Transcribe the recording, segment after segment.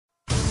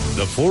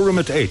The Forum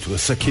at 8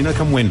 with Sakina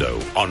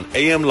Kamwendo on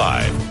AM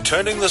Live,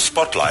 turning the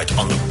spotlight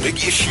on the big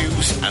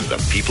issues and the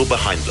people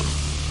behind them.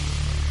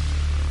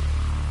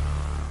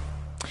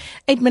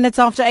 8 minutes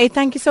after 8.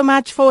 Thank you so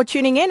much for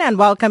tuning in and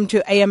welcome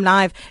to AM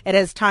Live. It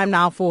is time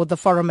now for the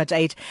Forum at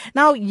 8.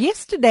 Now,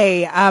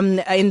 yesterday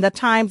in the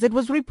Times, it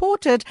was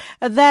reported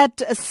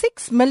that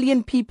 6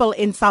 million people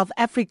in South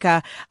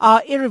Africa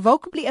are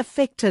irrevocably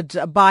affected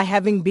by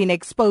having been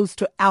exposed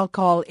to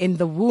alcohol in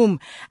the womb.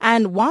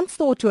 And once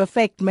thought to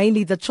affect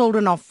mainly the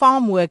children of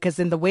farm workers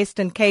in the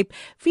Western Cape,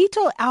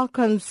 fetal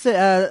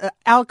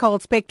alcohol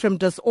spectrum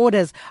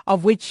disorders,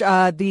 of which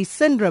the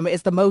syndrome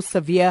is the most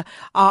severe,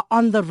 are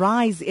on the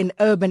rise in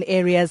urban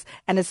areas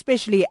and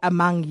especially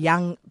among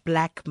young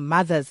black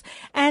mothers.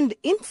 And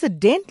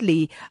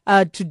incidentally,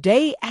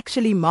 today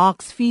actually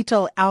marks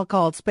Fetal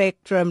Alcohol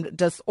Spectrum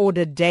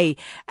Disorder Day.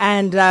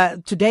 And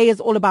today is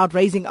all about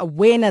raising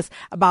awareness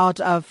about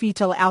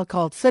fetal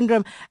alcohol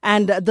syndrome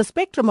and the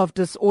spectrum of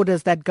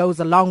disorders that goes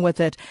along with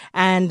it.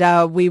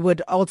 And we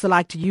would also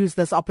like to use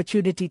this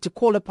opportunity to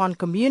call upon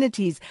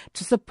communities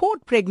to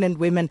support pregnant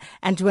women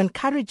and to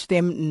encourage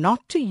them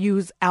not to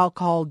use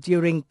alcohol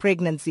during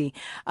pregnancy.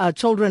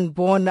 Children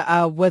born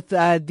with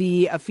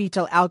the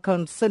fetal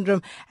alcohol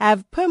syndrome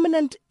have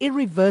permanent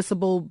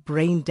irreversible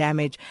brain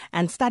damage.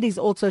 And studies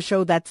also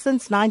show that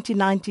since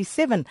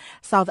 1997,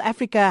 South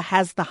Africa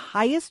has the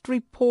highest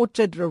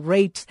reported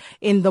rates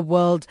in the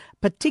world,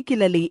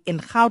 particularly in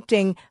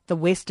Gauteng, the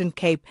Western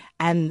Cape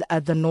and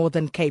the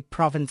Northern Cape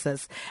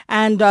provinces.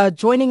 And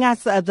joining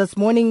us this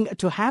morning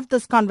to have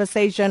this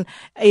conversation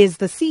is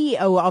the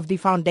CEO of the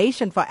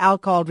Foundation for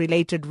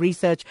Alcohol-Related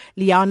Research,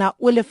 Liana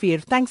Olivier.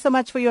 Thanks so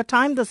much for your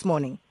time this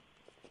morning.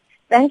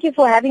 Thank you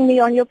for having me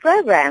on your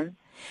program.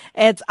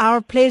 It's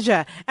our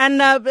pleasure. And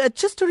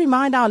just to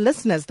remind our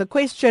listeners, the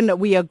question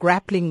we are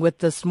grappling with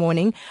this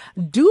morning,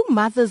 do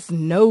mothers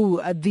know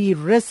the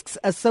risks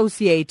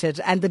associated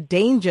and the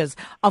dangers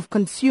of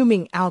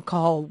consuming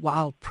alcohol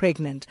while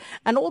pregnant?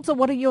 And also,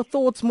 what are your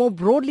thoughts more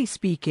broadly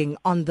speaking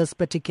on this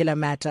particular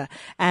matter?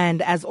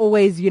 And as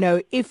always,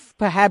 if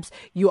perhaps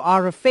you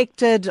are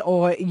affected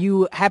or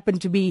you happen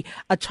to be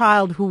a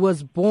child who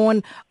was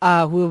born,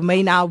 who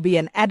may now be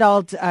an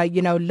adult,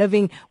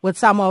 living with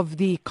some of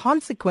the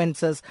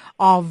consequences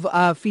of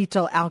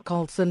fetal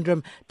alcohol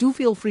syndrome, do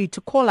feel free to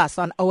call us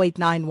on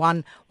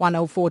 0891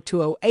 104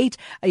 208.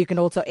 You can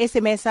also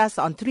SMS us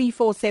on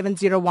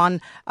 34701,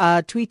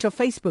 tweet or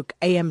Facebook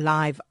AM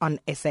Live on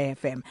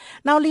SAFM.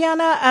 Now,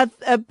 Liana,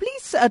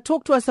 please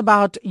talk to us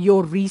about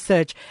your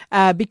research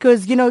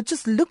because,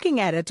 just looking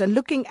at it and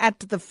looking at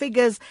the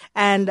figures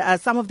and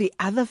some of the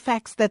other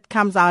facts that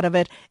comes out of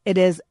it, it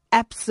is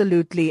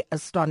absolutely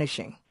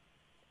astonishing.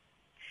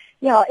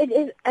 Yeah, it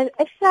is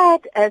a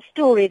sad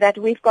story that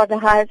we've got the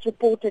highest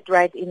reported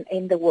rate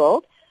in the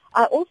world.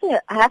 I also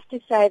have to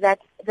say that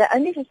the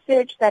only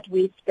research that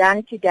we've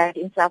done to date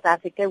in South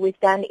Africa, we've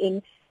done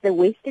in the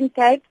Western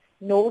Cape,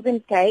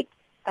 Northern Cape,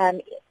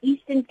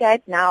 Eastern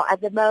Cape now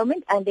at the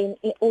moment, and then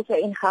also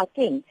in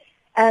Gauteng.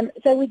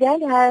 So we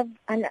don't have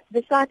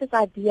the slightest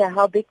idea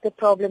how big the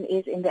problem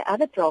is in the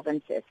other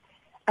provinces.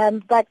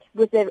 But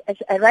with the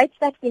rates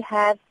that we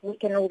have, we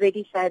can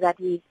already say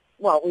that we've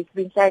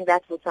been saying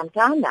that for some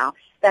time now,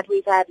 that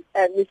we've got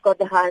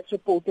the highest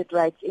reported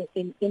rates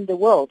in the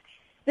world.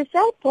 The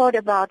sad part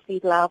about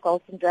fetal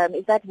alcohol syndrome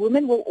is that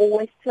women will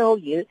always tell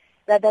you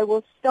that they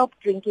will stop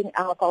drinking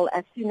alcohol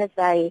as soon as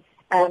they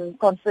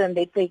confirm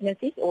their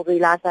pregnancies or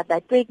realize that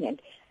they're pregnant.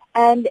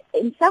 And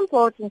in some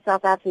parts in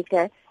South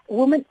Africa,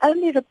 women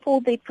only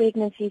report their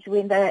pregnancies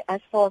when they're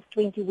as far as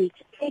 20 weeks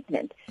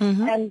pregnant.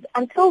 Mm-hmm. And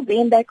until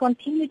then, they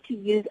continue to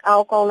use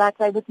alcohol like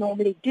they would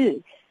normally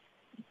do.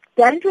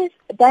 Dangerous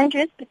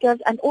because,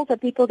 and also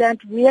people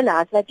don't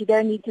realize that you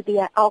don't need to be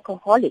an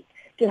alcoholic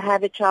to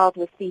have a child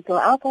with fetal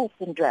alcohol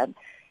syndrome.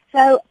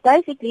 So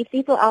basically,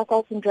 fetal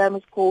alcohol syndrome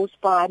is caused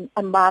by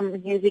a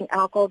mom using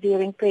alcohol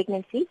during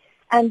pregnancy,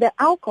 and the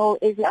alcohol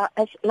is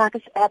like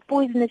a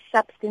poisonous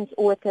substance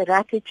or a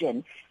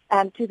teratogen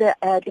to the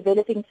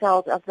developing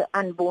cells of the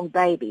unborn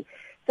baby.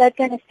 So it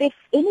can affect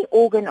any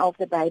organ of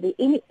the baby,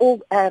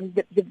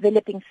 the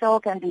developing cell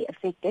can be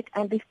affected,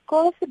 and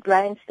because the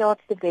brain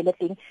starts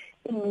developing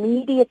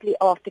immediately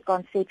after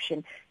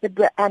conception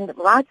and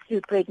right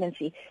through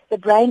pregnancy, the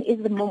brain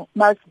is the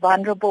most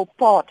vulnerable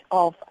part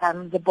of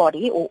the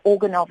body or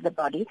organ of the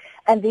body,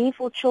 and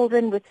therefore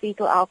children with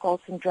fetal alcohol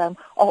syndrome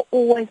are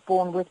always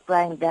born with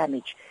brain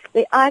damage.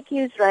 The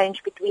IQs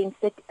range between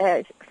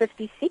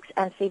 56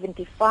 and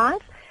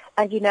 75.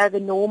 And the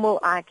normal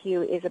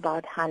IQ is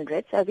about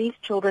 100. So these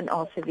children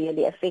are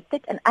severely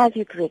affected. And as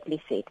you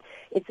correctly said,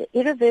 it's an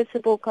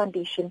irreversible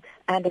condition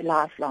and a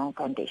lifelong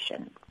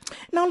condition.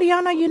 Now,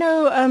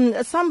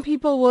 Liana, some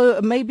people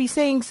will maybe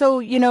saying,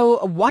 so,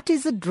 what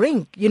is a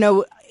drink?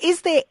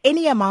 Is there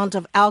any amount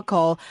of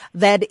alcohol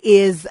that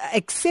is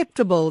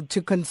acceptable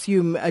to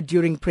consume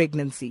during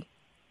pregnancy?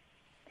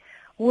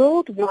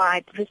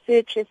 worldwide,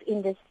 researchers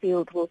in this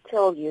field will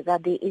tell you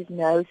that there is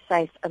no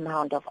safe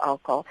amount of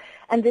alcohol.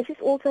 And this is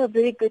also a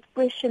very good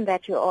question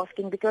that you're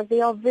asking, because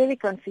there are very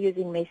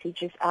confusing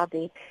messages out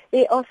there.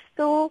 There are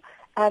still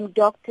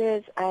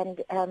doctors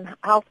and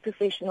health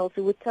professionals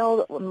who would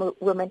tell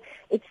women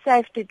it's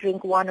safe to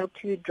drink 1 or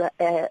 2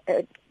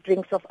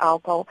 drinks of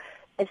alcohol,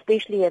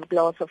 especially a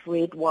glass of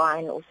red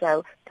wine or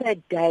so per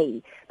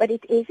day. But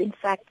it is in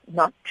fact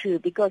not true,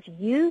 because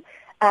you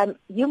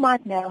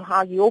might know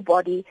how your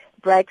body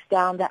breaks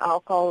down the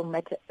alcohol,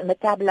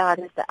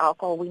 metabolizes the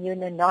alcohol when you're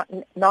in a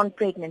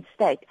non-pregnant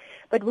state.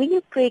 But when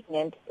you're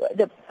pregnant,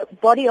 the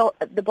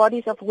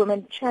bodies of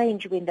women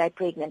change when they're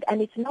pregnant,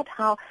 and it's not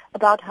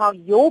about how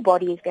your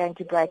body is going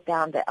to break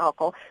down the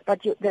alcohol,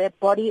 but the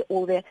body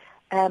or the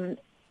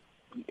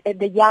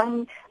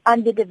young,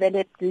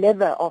 underdeveloped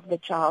liver of the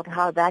child,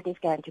 how that is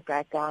going to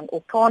break down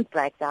or can't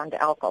break down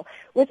the alcohol.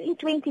 Within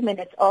 20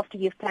 minutes after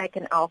you've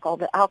taken alcohol,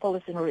 the alcohol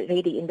is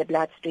already in the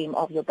bloodstream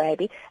of your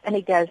baby, and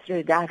it goes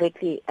through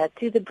directly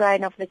to the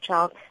brain of the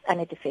child, and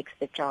it affects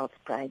the child's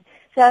brain.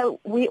 So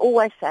we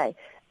always say,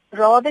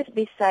 rather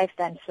be safe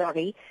than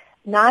sorry.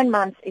 9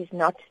 months is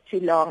not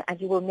too long,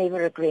 and you will never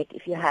regret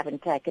if you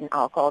haven't taken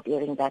alcohol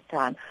during that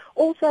time.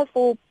 Also,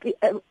 for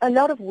a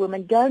lot of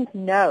women don't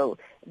know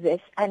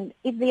this, and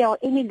if there are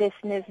any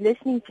listeners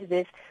listening to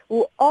this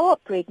who are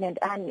pregnant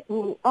and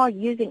who are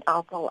using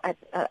alcohol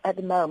at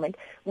the moment,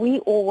 we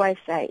always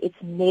say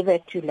it's never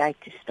too late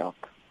to stop.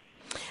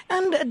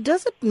 And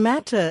does it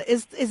matter?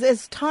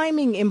 Is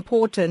timing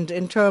important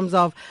in terms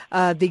of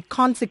the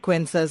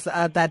consequences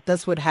that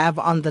this would have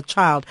on the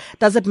child?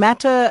 Does it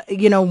matter,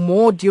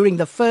 more during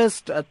the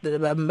first,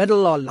 the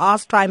middle or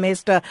last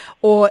trimester,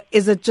 or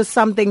is it just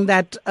something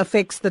that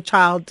affects the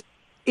child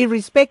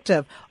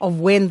irrespective of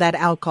when that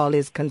alcohol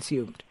is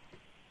consumed?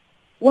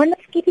 One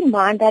must keep in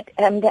mind that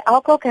the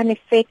alcohol can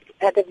affect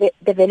the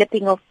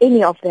developing of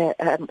any of the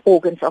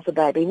organs of the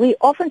baby. We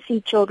often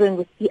see children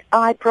with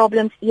eye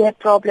problems, ear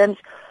problems,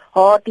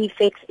 heart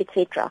defects,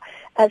 etc.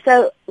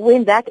 So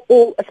when a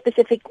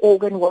specific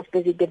organ was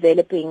busy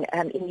developing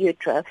in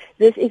utero,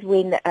 this is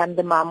when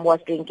the mum was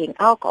drinking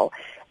alcohol.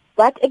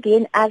 But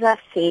again, as I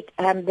said,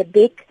 the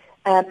big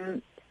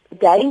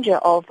danger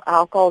of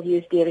alcohol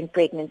use during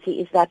pregnancy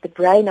is that the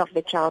brain of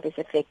the child is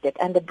affected,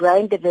 and the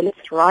brain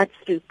develops right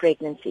through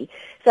pregnancy.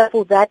 So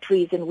for that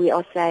reason, we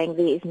are saying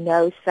there is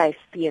no safe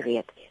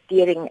period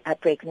during a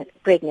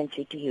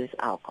pregnancy to use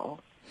alcohol.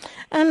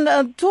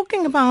 And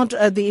talking about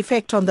the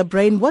effect on the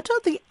brain, what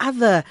are the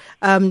other,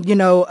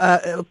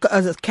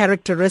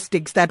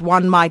 characteristics that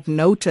one might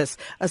notice,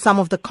 some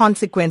of the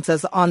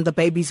consequences on the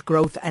baby's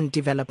growth and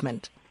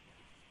development?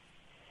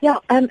 Yeah,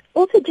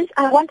 also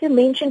I want to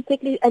mention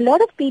quickly, a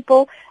lot of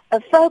people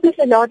focus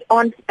a lot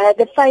on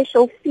the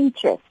facial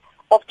features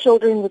of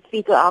children with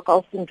fetal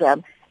alcohol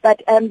syndrome.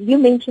 But you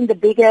mentioned the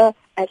bigger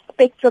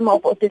spectrum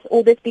of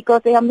disorders,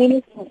 because there are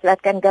many things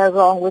that can go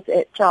wrong with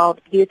a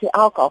child due to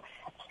alcohol.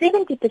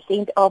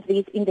 70% of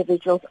these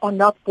individuals are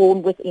not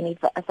born with any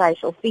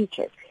facial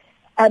features.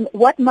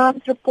 What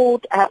moms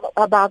report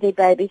about their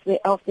babies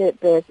after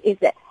birth is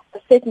that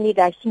certainly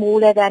they're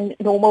smaller than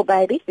normal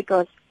babies,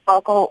 because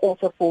alcohol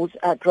also causes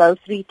growth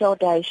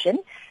retardation.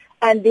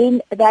 And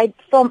then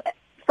from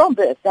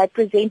birth, they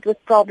present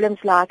with problems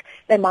like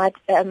they might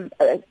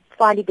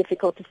find it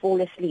difficult to fall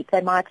asleep.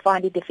 They might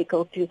find it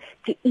difficult to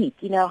eat,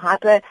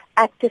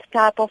 hyperactive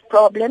type of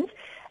problems.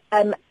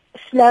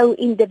 Slower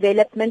in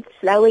development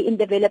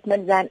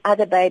than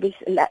other babies,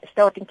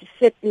 starting to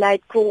sit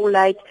late, crawl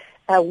late,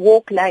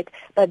 walk late.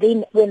 But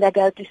then when they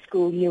go to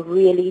school, you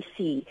really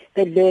see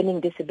the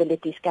learning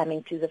disabilities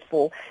coming to the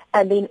fore.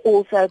 And then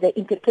also the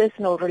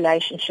interpersonal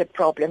relationship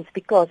problems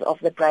because of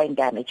the brain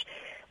damage.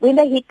 When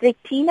they hit their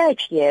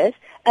teenage years,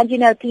 and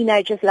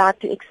teenagers like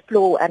to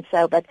explore and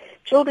so, but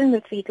children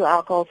with fetal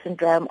alcohol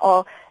syndrome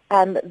are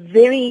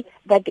they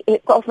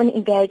often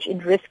engage in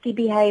risky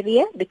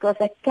behavior because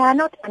they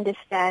cannot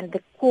understand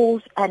the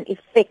cause and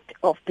effect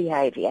of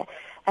behavior.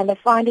 And they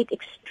find it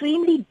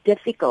extremely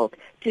difficult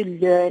to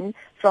learn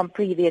from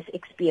previous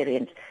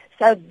experience.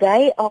 So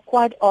they are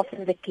quite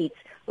often the kids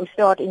who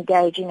start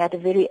engaging at a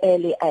very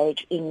early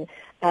age in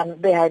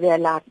behavior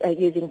like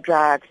using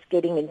drugs,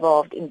 getting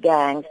involved in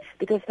gangs,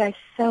 because they're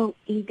so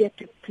eager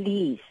to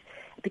please,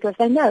 because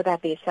they know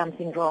that there's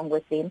something wrong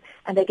with them,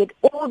 and they get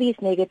all these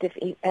negative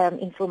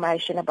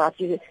information about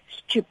you're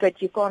stupid,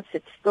 you can't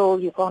sit still,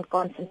 you can't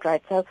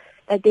concentrate. So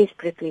they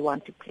desperately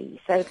want to please.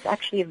 So it's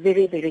actually a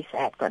very, very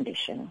sad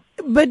condition.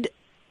 But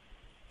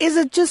is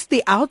it just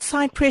the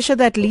outside pressure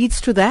that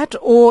leads to that,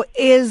 or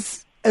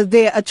is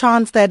there a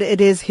chance that it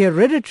is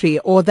hereditary,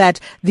 or that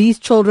these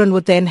children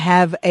would then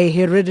have a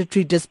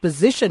hereditary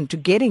disposition to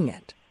getting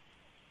it?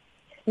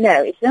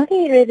 No, it's not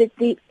a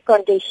hereditary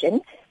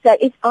condition. So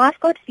if I've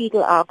got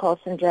fetal alcohol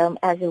syndrome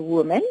as a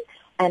woman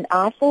and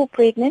I fall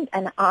pregnant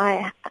and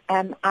I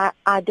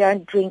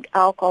don't drink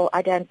alcohol,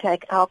 I don't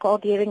take alcohol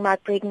during my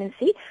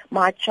pregnancy,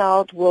 my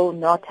child will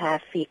not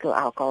have fetal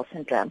alcohol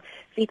syndrome.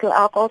 Fetal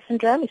alcohol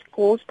syndrome is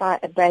caused by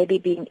a baby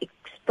being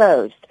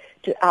exposed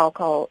to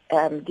alcohol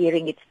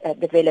during its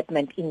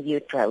development in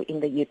utero, in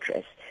the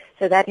uterus.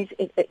 So that is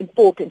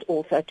important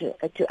also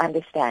to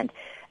understand.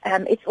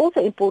 It's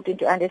also important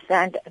to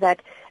understand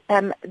that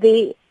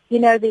it's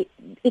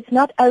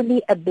not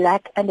only a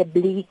black and a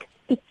bleak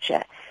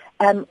picture.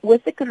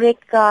 With the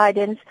correct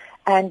guidance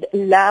and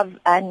love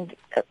and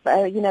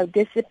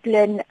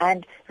discipline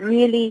and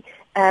really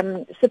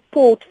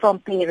support from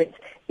parents,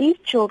 these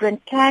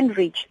children can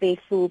reach their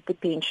full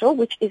potential,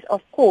 which is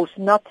of course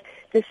not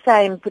the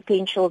same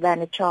potential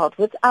than a child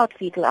without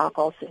fetal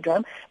alcohol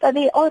syndrome, but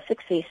there are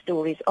success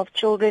stories of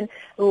children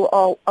who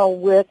are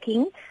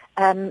working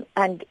and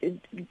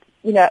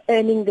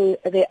earning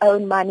their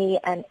own money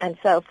and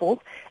so forth.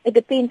 It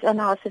depends on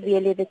how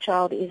severely the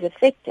child is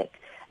affected.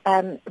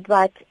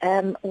 But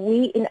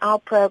we in our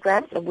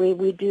programs, where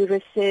we do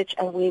research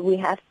and where we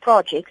have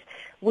projects,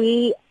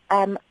 we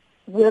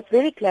work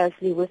very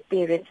closely with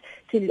parents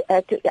to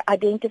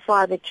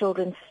identify the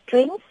children's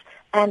strengths,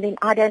 and then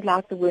I don't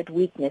like the word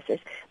weaknesses,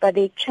 but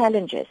their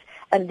challenges,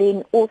 and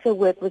then also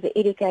work with the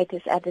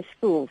educators at the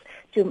schools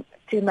to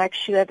make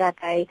sure that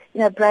they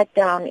break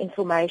down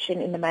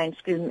information in the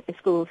mainstream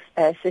school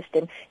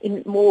system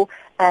in more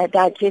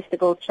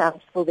digestible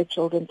chunks for the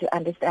children to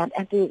understand,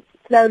 and to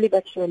slowly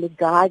but surely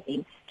guide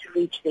them to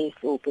reach their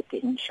full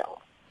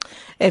potential.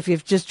 If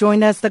you've just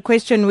joined us, the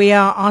question we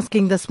are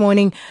asking this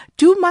morning,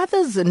 do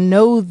mothers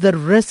know the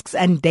risks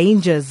and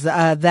dangers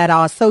that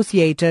are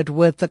associated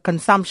with the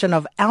consumption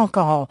of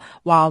alcohol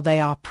while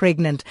they are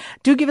pregnant?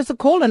 Do give us a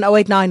call on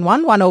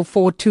 0891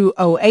 104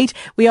 208.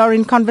 We are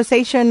in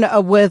conversation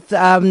with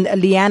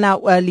Liana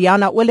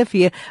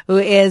Olivier, who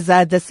is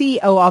the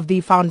CEO of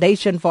the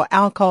Foundation for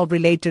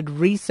Alcohol-Related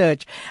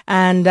Research,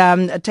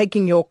 and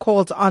taking your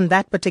calls on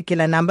that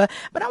particular number.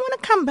 But I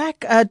want to come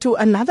back to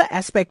another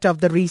aspect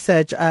of the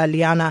research,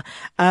 Liana,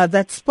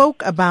 that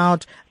spoke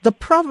about the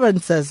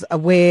provinces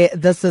where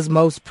this is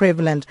most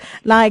prevalent.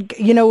 Like,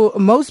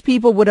 most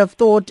people would have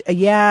thought,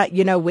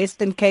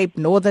 Western Cape,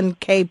 Northern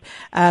Cape,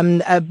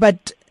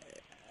 but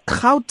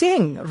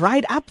Gauteng,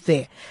 right up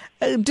there.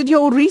 Did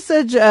your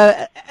research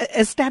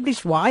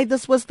establish why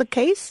this was the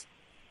case?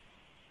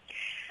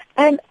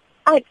 I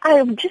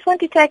just want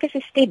to take us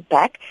a step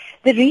back.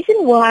 The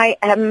reason why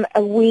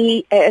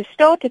we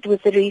started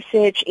with the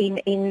research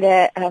in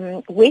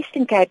the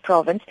Western Cape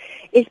province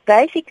is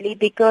basically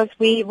because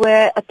we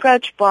were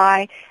approached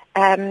by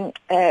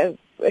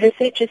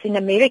researchers in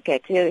America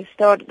to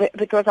start,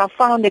 because our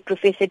founder,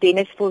 Professor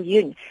Dennis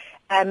Viljoen,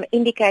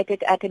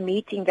 indicated at a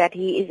meeting that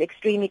he is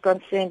extremely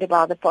concerned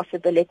about the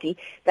possibility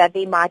that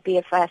there might be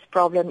a FASD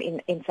problem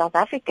in South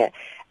Africa.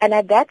 And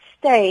at that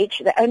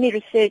stage, the only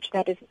research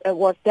that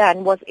was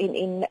done was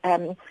in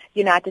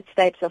United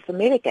States of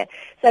America.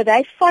 So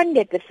they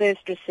funded the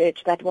first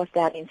research that was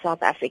done in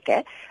South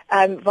Africa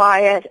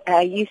via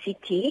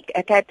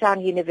UCT, Cape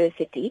Town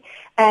University,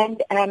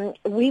 and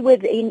we were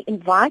then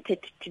invited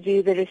to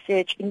do the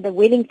research in the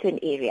Wellington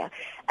area.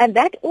 And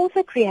that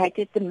also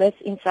created the myth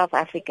in South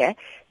Africa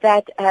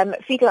that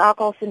fetal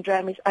alcohol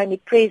syndrome is only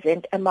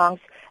present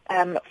amongst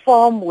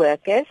farm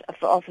workers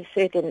of a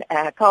certain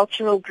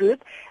cultural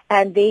group,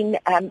 and then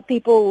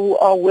people who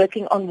are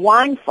working on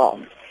wine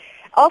farms.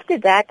 After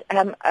that,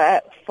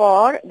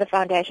 FAR, the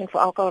Foundation for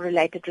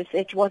Alcohol-Related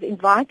Research, was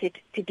invited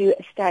to do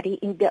a study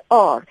in the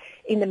R,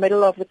 in the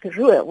middle of the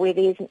Karoo, where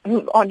there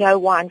are no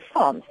wine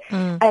farms,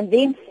 and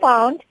then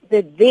found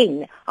the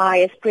then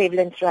highest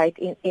prevalence rate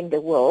in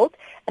the world.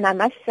 And I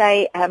must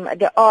say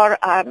the R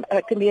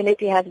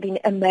community has been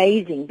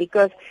amazing,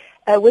 because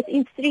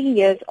within 3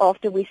 years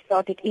after we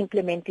started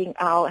implementing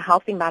our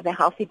Healthy Mother,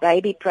 Healthy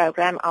Baby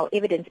program, our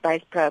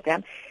evidence-based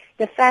program,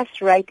 the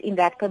FASD rate in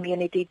that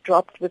community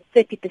dropped with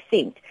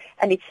 30%,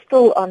 and it's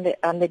still on the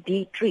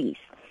D3s.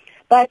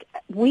 But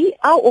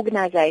our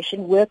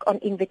organization work on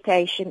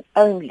invitation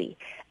only,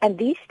 and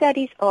these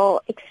studies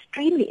are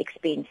extremely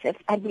expensive,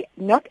 and we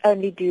not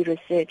only do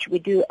research, we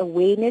do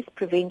awareness,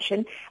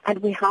 prevention, and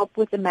we help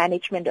with the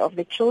management of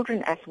the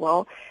children as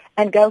well,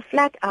 and go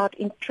flat out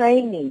in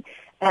training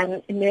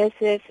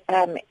nurses,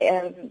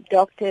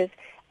 doctors,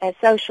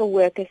 social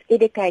workers,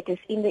 educators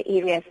in the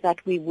areas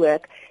that we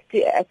work,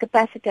 to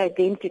capacitate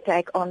them to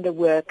take on the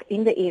work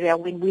in the area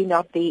when we're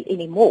not there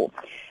anymore.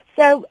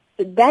 So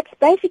that's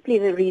basically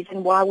the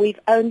reason why we've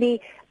only,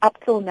 up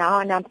till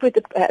now, and I'm put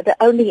the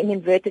only in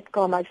inverted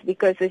commas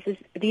because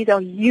these are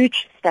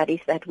huge studies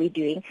that we're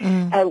doing,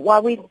 why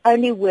we've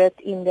only worked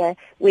in the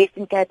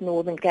Western Cape,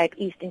 Northern Cape,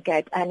 Eastern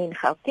Cape, and in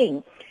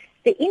Gauteng.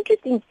 The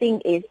interesting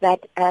thing is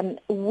that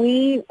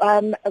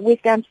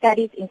we've done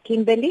studies in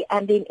Kimberley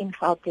and then in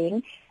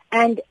Gauteng,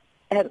 and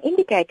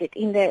indicated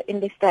in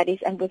the studies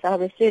and with our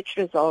research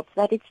results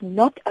that it's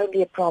not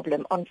only a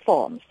problem on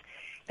farms,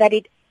 that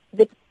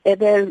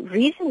the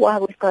reason why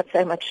we've got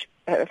so much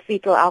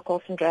fetal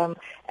alcohol syndrome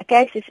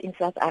cases in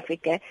South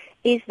Africa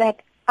is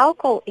that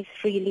alcohol is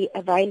freely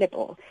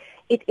available.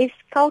 it is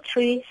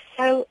culturally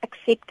so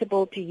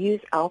acceptable to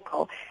use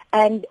alcohol.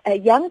 And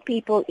young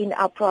people in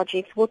our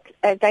projects,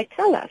 they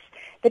tell us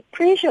the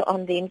pressure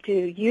on them to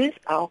use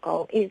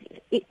alcohol is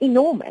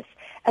enormous.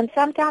 And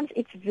sometimes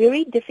it's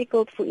very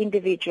difficult for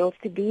individuals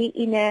to be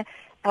in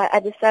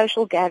at a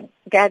social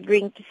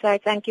gathering to say,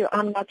 thank you,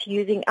 I'm not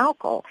using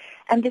alcohol.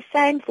 And the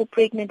same for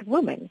pregnant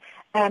women.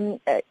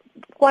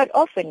 Quite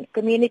often,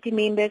 community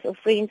members or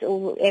friends or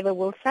whoever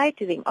will say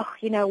to them,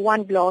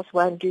 one glass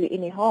won't do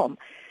any harm.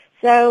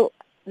 So,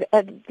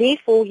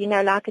 therefore,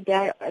 like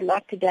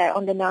today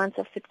on the 9th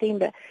of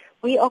September,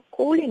 we are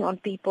calling on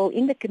people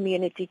in the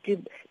community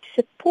to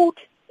support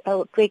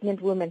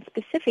pregnant women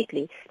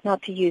specifically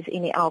not to use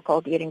any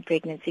alcohol during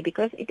pregnancy,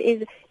 because it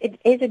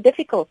is a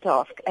difficult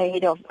task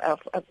ahead of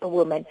a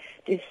woman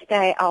to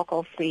stay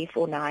alcohol-free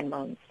for 9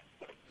 months.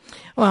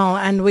 Well,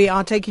 and we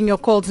are taking your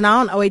calls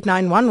now on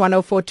 0891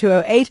 104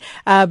 208.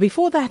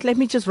 Before that, let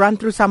me just run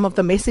through some of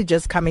the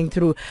messages coming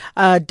through.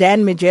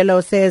 Dan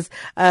Mijello says,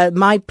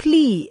 my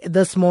plea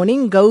this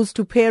morning goes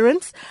to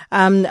parents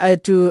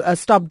to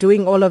stop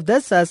doing all of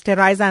this.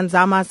 Steraiza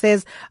Nzama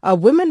says,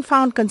 women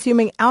found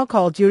consuming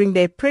alcohol during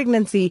their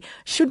pregnancy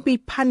should be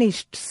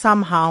punished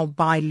somehow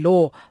by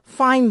law.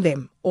 Fine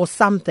them or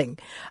something.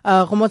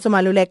 Khomotso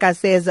Maluleka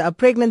says,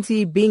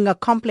 pregnancy being a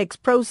complex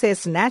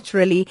process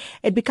naturally,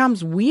 it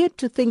becomes weird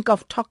to think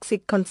of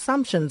toxic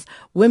consumptions.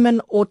 Women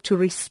ought to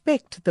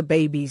respect the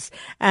babies.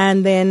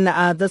 And then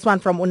this one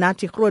from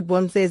Unati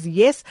Grootboom says,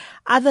 yes,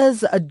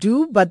 others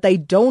do, but they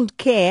don't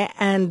care,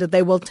 and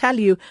they will tell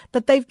you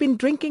that they've been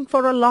drinking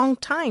for a long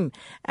time.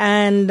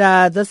 And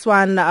this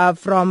one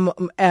from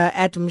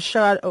at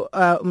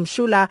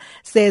Mshula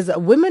says,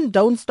 women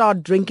don't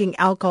start drinking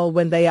alcohol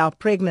when they are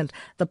pregnant.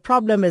 The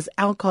problem is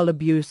alcohol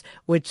abuse,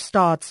 which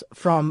starts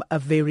from a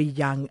very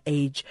young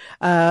age.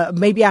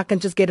 Maybe I can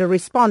just get a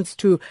response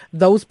to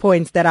those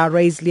points that are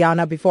raised,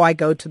 Liana, before I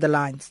go to the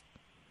lines.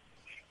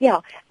 Yeah,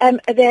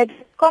 the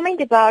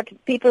comment about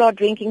people are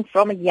drinking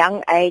from a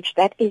young age,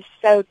 that is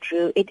so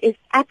true. It is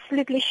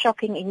absolutely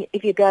shocking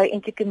if you go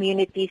into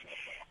communities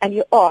and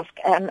you ask,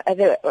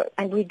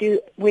 and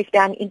we've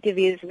done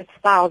interviews with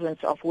thousands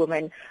of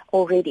women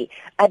already.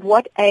 At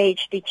what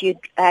age did you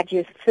have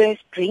your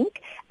first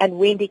drink, and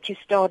when did you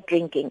start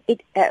drinking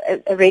it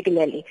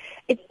regularly?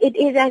 It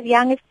is as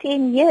young as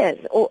 10 years,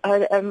 or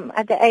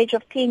at the age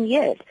of 10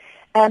 years.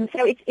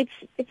 So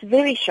it's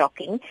very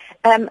shocking.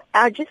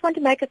 I just want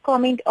to make a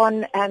comment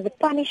on the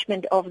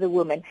punishment of the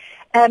woman.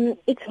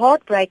 It's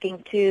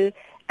heartbreaking to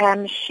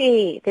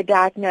share the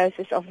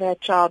diagnosis of a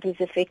child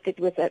who's affected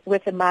with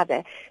a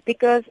mother,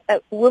 because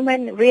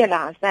women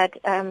realize that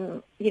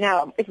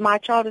if my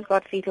child has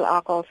got fetal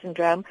alcohol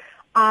syndrome,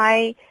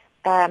 my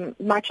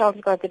child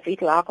has got the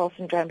fetal alcohol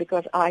syndrome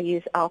because I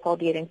use alcohol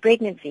during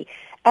pregnancy.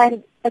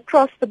 And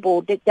across the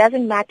board, it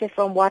doesn't matter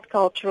from what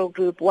cultural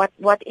group, what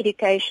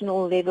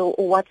educational level,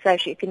 or what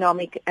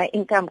socioeconomic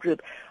income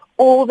group,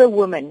 all the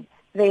women,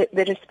 the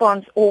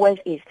response always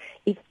is,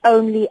 if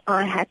only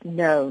I had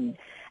known.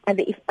 And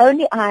if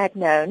only I had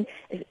known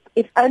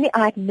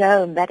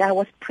that I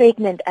was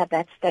pregnant at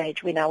that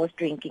stage when I was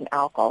drinking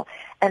alcohol.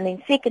 And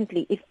then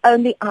secondly, if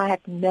only I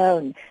had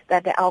known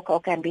that the alcohol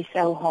can be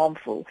so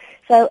harmful.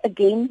 So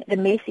again, the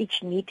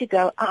message needs to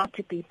go out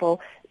to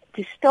people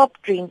to stop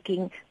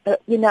drinking, as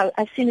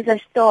soon as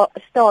they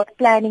start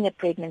planning a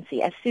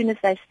pregnancy, as soon as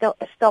they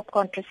stop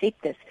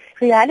contraceptives.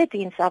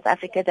 Reality in South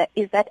Africa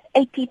is that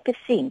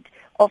 80%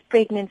 of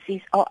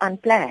pregnancies are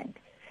unplanned.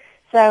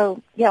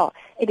 So,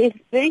 it is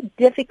very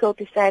difficult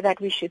to say that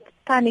we should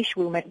punish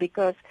women,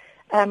 because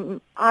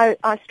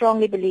I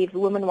strongly believe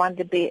women want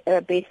the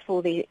best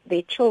for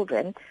their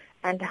children.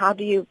 And how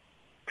do you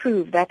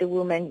prove that a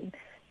woman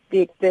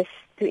did this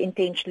to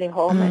intentionally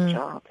harm a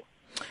child?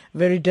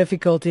 Very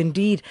difficult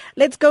indeed.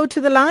 Let's go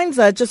to the lines.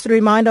 Just a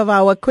reminder of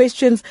our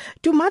questions.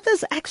 Do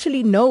mothers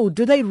actually know?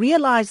 Do they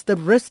realize the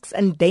risks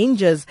and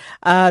dangers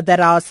that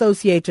are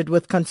associated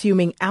with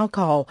consuming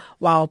alcohol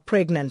while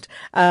pregnant?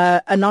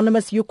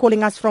 Anonymous, you're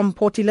calling us from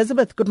Port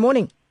Elizabeth. Good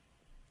morning.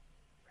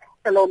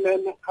 Hello,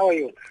 ma'am. How are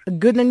you?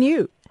 Good, and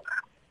you?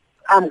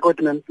 I'm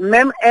good, ma'am.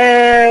 Ma'am,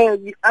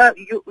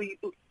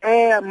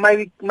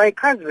 my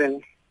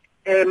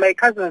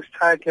cousin's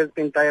child has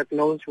been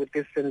diagnosed with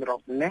this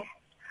syndrome, ne?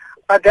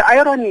 But the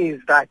irony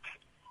is that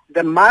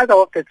the mother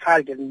of the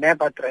child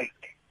never drank.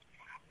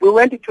 We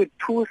went to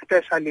 2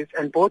 specialists,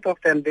 and both of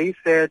them, they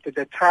said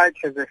the child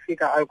has a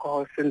fetal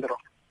alcohol syndrome.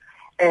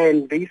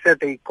 And they said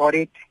they got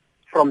it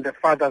from the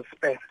father's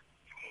sperm.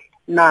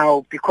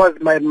 Now, because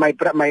my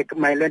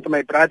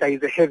brother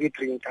is a heavy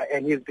drinker,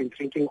 and he's been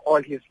drinking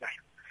all his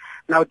life.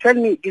 Now, tell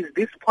me, is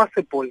this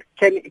possible?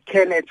 Can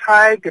a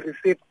child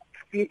receive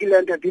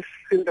this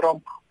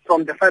syndrome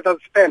from the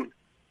father's sperm?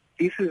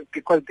 This is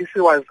because this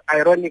was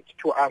ironic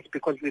to us,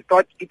 because we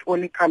thought it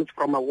only comes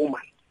from a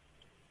woman.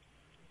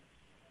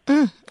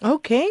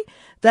 Okay.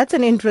 That's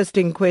an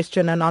interesting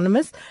question,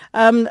 Anonymous.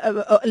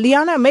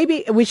 Liana,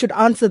 maybe we should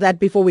answer that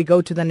before we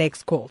go to the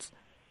next calls.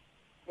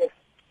 Yes.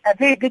 A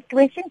very good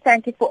question.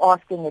 Thank you for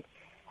asking it.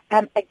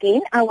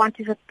 Again, I want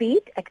to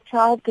repeat, a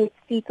child gets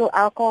fetal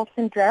alcohol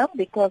syndrome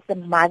because the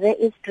mother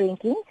is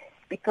drinking,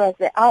 because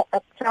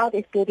a child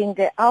is getting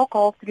the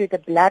alcohol through the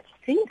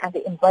bloodstream and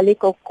the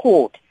umbilical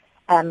cord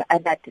and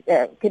that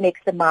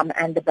connects the mom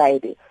and the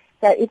baby.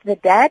 So if the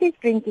dad is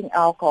drinking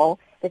alcohol,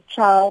 the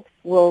child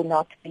will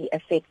not be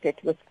affected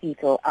with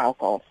fetal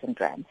alcohol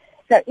syndrome.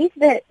 So if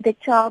the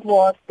child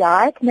was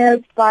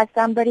diagnosed by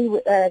somebody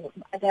as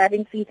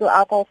having fetal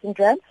alcohol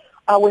syndrome,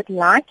 I would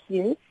like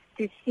you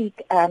to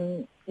seek,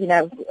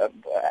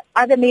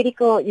 other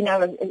medical,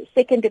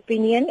 second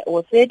opinion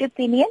or third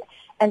opinion.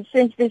 And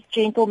since this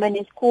gentleman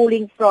is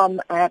calling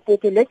from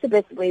Port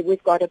Elizabeth, where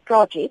we've got a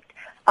project,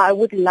 I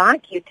would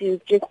like you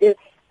to just,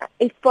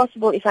 if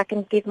possible, if I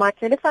can give my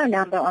telephone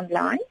number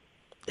online.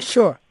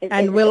 Sure.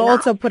 And we'll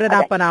also put it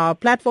up on our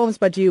platforms,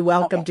 but you're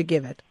welcome to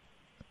give it.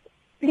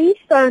 Please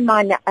phone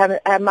my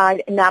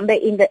number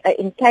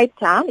in Cape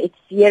Town. It's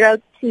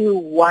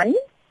 021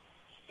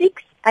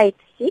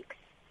 686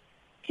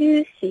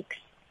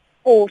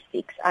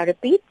 2646. I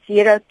repeat,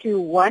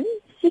 021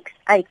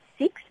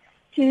 686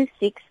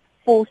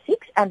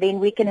 2646, and then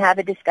we can have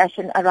a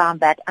discussion around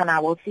that, and I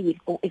will see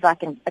if I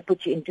can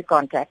put you into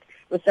contact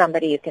with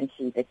somebody who can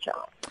see the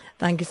child.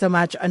 Thank you so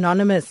much,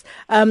 Anonymous.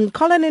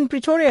 Colin in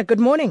Pretoria, good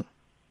morning.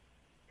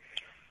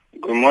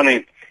 Good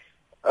morning.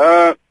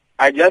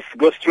 I just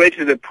go straight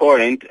to the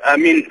point. I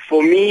mean,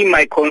 for me,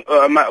 my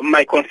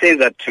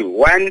concerns are two.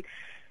 One,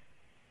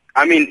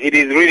 I mean, it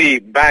is really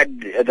bad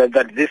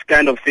that this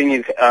kind of thing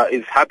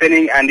is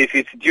happening, and if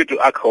it's due to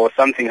alcohol,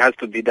 something has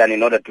to be done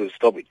in order to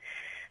stop it.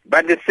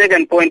 But the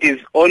second point is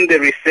on the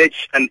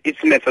research and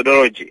its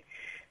methodology.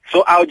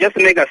 So I'll just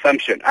make an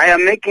assumption. I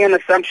am making an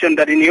assumption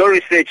that in your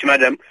research,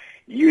 madam,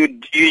 you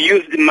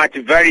used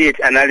multivariate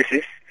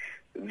analysis.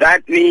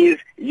 That means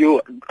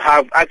you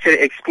have actually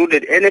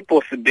excluded any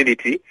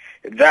possibility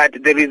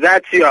that the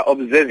results you are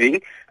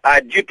observing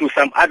are due to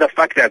some other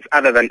factors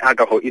other than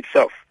alcohol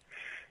itself.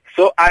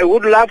 So I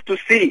would love to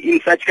see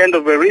in such kind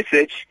of a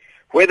research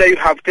whether you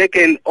have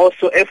taken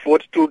also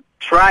effort to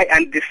try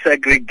and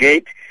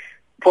disaggregate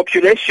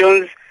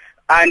populations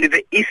and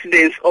the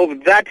incidence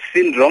of that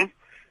syndrome,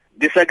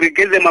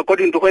 disaggregate them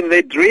according to whether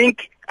they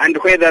drink and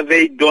whether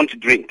they don't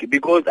drink.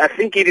 Because I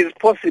think it is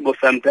possible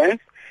sometimes,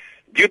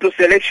 due to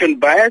selection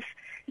bias,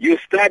 you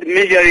start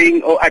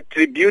measuring or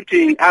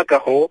attributing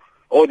alcohol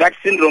or that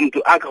syndrome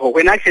to alcohol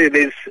when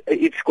actually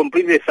it's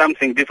completely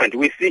something different.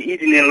 We see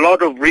it in a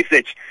lot of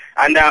research,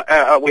 and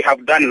we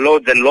have done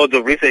loads and loads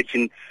of research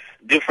in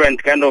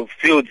different kind of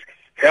fields,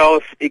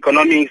 health,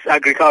 economics,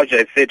 agriculture,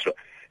 etc.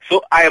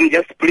 So I am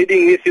just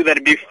pleading with you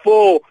that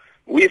before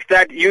we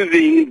start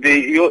using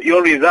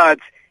your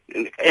results,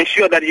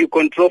 ensure that you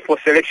control for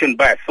selection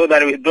bias so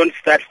that we don't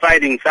start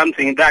fighting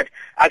something that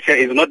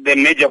actually is not the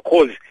major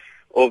cause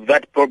of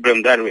that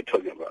problem that we're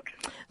talking about.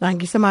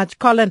 Thank you so much,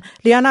 Colin.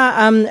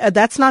 Liana,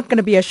 that's not going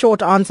to be a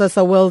short answer,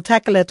 so we'll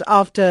tackle it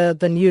after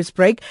the news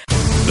break.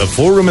 The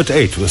Forum at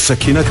 8 with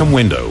Sakina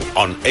Kamwendo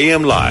on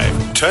AM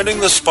Live, turning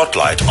the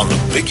spotlight on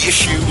the big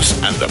issues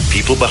and the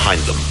people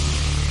behind them.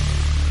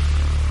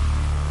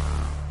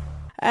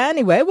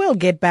 Anyway, we'll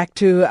get back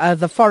to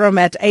the Forum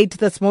at 8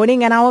 this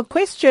morning, and our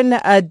question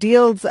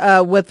deals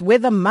with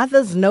whether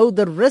mothers know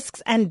the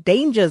risks and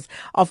dangers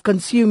of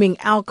consuming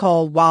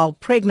alcohol while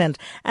pregnant.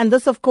 And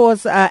this, of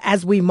course,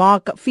 as we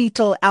mark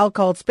Fetal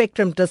Alcohol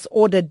Spectrum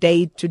Disorder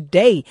Day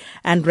today,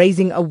 and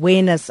raising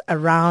awareness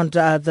around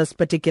this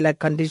particular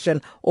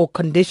condition, or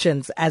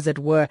conditions, as it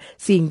were,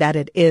 seeing that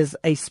it is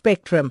a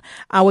spectrum.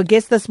 Our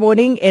guest this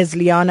morning is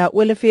Liana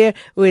Olivier,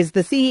 who is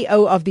the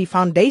CEO of the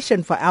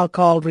Foundation for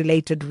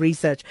Alcohol-Related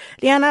Research.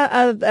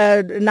 Liana,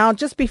 now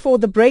just before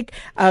the break,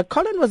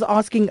 Colin was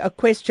asking a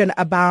question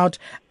about,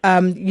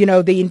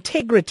 the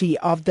integrity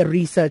of the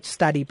research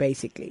study,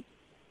 basically.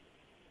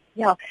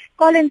 Yeah,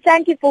 Colin,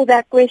 thank you for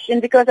that question,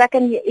 because I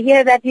can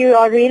hear that you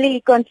are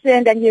really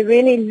concerned and you're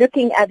really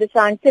looking at the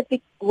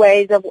scientific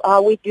ways of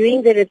how we're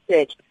doing the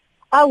research.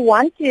 I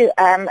want to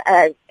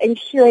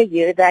ensure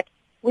you that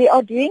we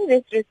are doing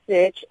this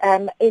research,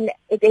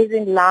 it is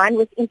in line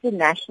with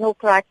international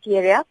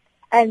criteria,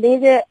 and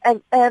there's a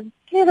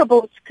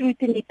terrible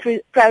scrutiny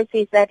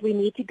process that we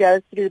need to go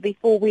through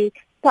before we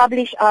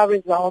publish our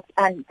results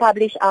and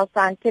publish our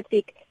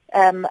scientific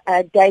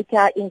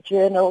data in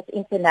journals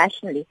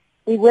internationally.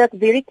 We work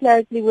very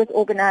closely with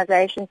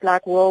organizations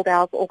like World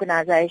Health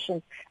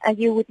Organizations, and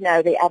you would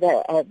know the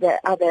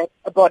other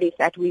bodies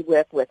that we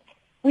work with.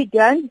 We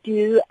don't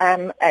do,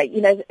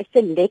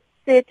 select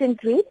certain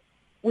groups.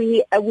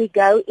 We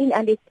go in,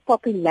 and it's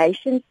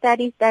population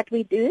studies that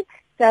we do.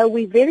 So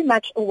we're very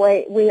much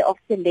aware of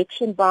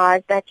selection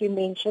bias that you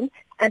mentioned,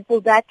 and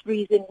for that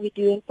reason we're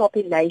doing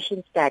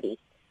population studies.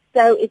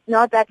 So it's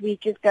not that we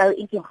just go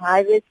into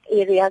high-risk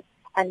areas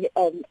and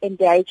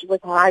engage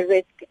with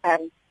high-risk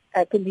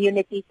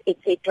communities,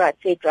 etc.,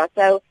 etc.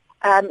 So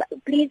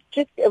please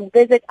just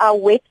visit our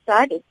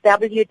website. It's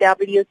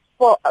www.farr,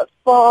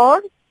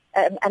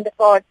 and the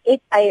FARR,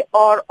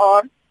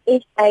 FARRSA.org.za,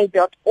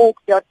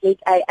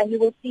 and you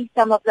will see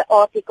some of the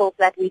articles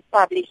that we've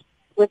published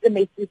with the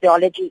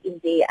methodology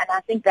in there. And I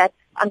think that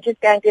I'm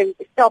just going to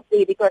stop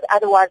there because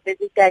otherwise this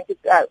is going to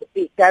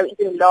go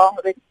into a long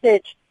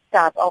research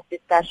type of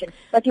discussion.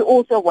 But you're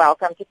also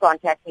welcome to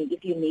contact me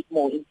if you need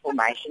more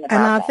information about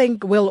that. And I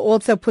think we'll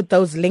also put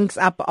those links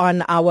up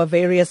on our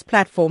various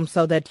platforms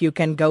so that you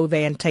can go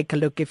there and take a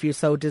look if you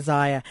so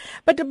desire.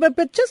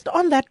 But just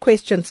on that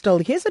question still,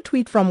 here's a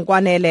tweet from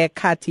Gwanele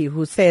Kati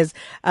who says,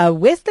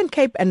 Western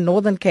Cape and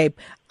Northern Cape,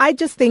 I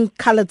just think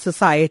colored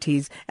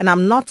societies, and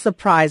I'm not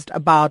surprised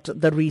about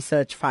the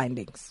research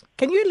findings.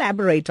 Can you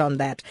elaborate on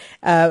that?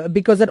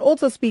 Because it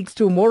also speaks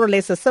to more or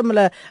less a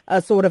similar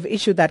sort of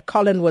issue that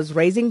Colin was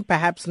raising,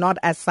 perhaps not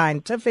as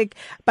scientific,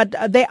 but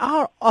there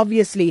are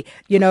obviously,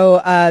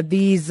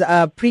 these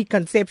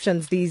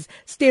preconceptions, these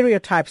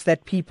stereotypes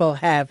that people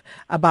have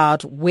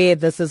about where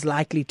this is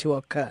likely to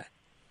occur.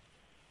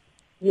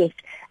 Yes,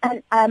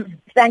 and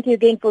thank you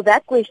again for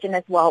that question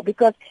as well,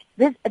 because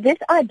this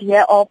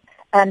idea of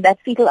that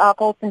fetal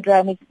alcohol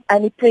syndrome is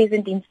only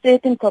present in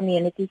certain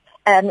communities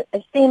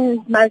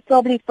stems most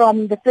probably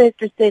from the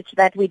first research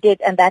that we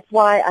did, and that's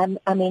why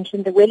I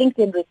mentioned the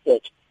Wellington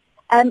research.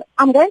 I'm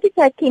going to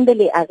take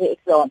Kimberley as an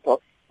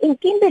example. In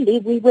Kimberley,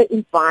 we were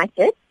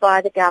invited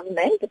by the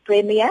government, the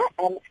Premier,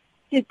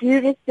 to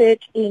do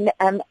research in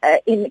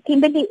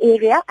Kimberley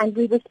area, and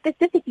we were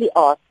specifically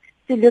asked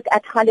to look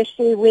at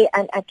Galeshewe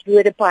and at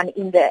Roodepan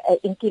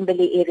in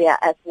Kimberley area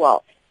as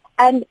well.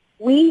 And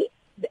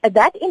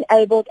that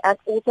enabled us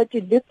also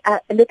to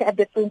look at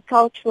different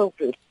cultural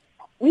groups.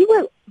 We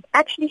were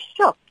actually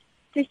shocked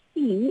to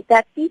see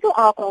that fetal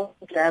alcohol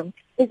syndrome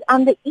is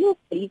on the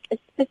increase,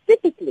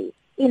 specifically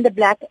in the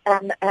black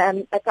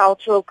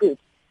cultural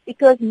groups,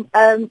 because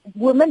young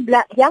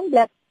black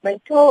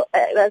women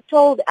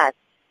told us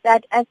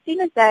that as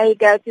soon as they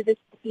go to the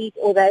cities,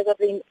 or those of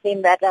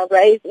them that are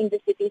raised in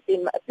the cities,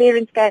 their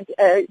parents can't,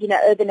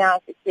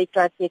 urbanize,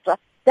 etc.,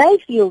 they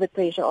feel the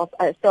pressure of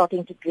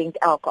starting to drink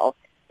alcohol.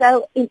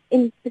 So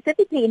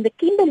specifically in the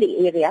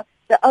Kimberley area,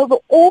 the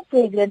overall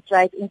prevalence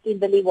rate in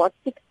Kimberley was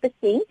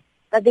 6%,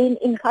 but then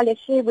in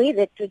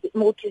Galeshewe, the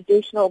more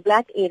traditional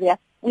black area,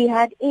 we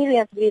had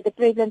areas where the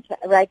prevalence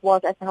rate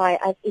was as high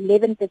as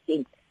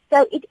 11%.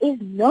 So it is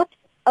not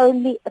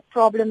only a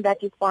problem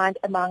that you find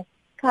among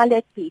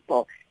colored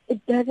people.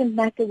 It doesn't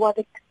matter what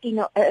the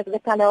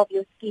color of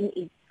your skin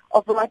is,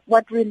 of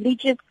what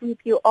religious group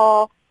you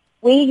are,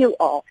 where you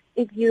are.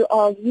 If you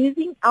are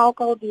using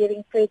alcohol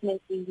during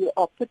pregnancy, you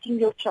are putting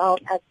your child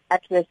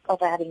at risk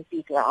of having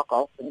fetal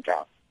alcohol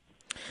syndrome.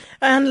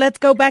 And let's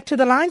go back to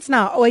the lines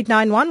now.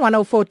 0891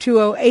 104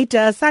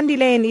 208. Sandy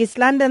Lane, East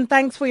London.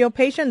 Thanks for your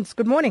patience.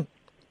 Good morning.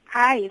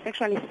 Hi, it's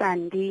actually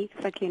Sandy,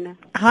 Sakina.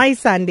 Hi,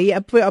 Sandy.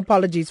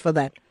 Apologies for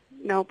that.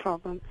 No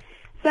problem.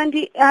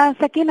 Sandy,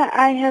 Sakina,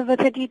 I have a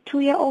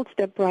 32-year-old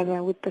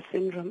stepbrother with the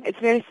syndrome. It's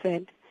very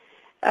sad.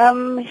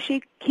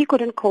 He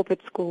couldn't cope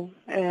at school.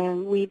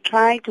 We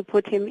tried to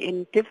put him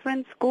in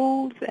different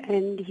schools,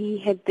 and he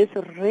had this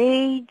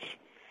rage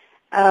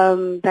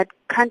that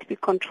can't be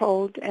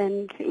controlled.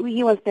 And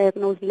he was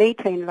diagnosed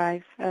later in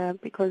life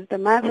because the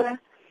mother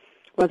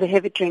was a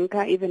heavy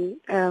drinker, even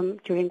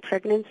during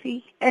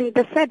pregnancy. And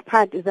the sad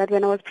part is that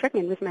when I was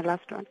pregnant with my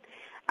last one,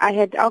 I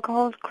had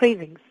alcohol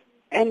cravings.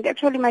 And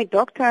actually my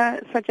doctor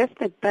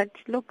suggested that,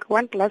 look,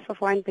 1 glass of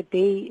wine per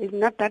day is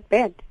not that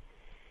bad.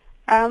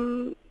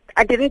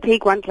 I didn't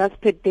take 1 glass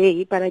per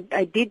day, but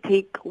I did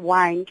take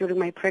wine during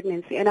my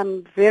pregnancy. And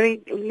I'm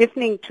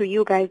listening to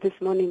you guys this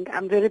morning,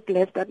 I'm very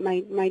blessed that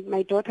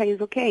my daughter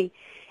is okay.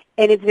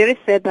 And it's very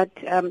sad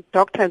that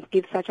doctors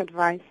give such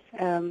advice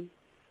when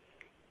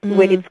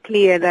it's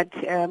clear that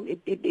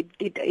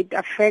it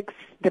affects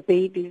the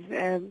babies.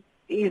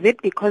 Is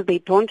it because they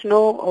don't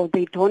know or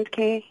they don't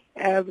care?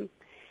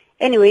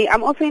 Anyway,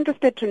 I'm also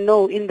interested to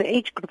know in the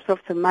age groups of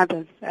the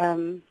mothers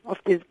of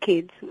these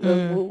kids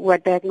who are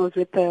diagnosed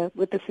with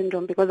the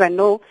syndrome, because I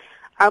know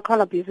alcohol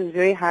abuse is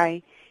very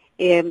high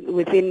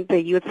within the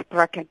youth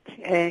bracket.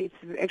 It's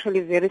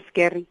actually very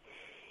scary.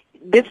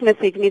 This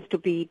message needs to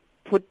be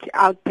put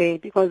out there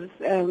because,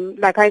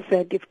 like I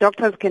said, if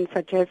doctors can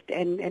suggest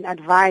and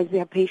advise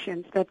their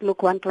patients that,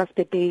 look, 1 glass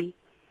per day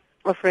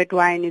of red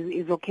wine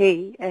is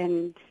okay,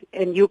 and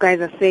you guys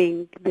are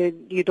saying that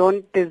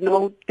there's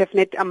no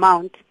definite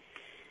amount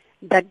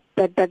that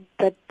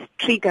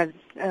triggers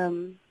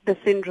the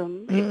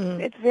syndrome.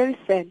 It's very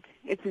sad.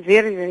 It's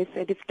very, very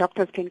sad if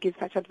doctors can give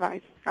such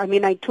advice. I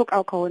mean, I took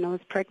alcohol when I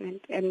was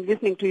pregnant, and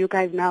listening to you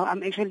guys now,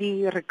 I'm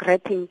actually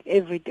regretting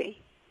every day.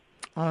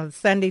 Oh,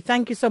 Sandy,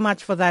 thank you so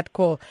much for that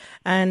call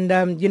and,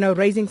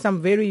 raising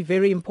some very,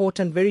 very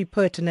important, very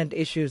pertinent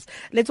issues.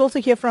 Let's also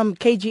hear from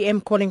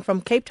KGM calling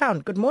from Cape Town.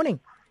 Good morning.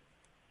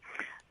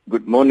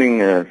 Good morning,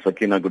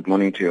 Sakina. Good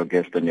morning to your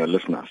guest and your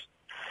listeners.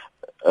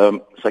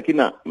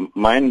 Sakina,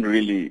 mine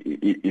really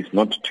is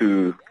not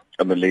to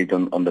elaborate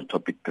on the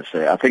topic per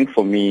se. I think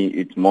for me,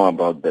 it's more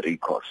about the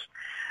recourse.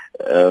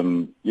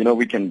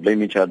 We can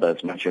blame each other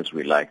as much as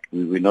we like.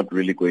 We're not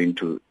really going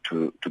to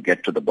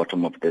get to the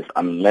bottom of this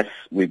unless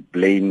we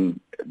blame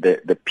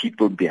the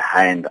people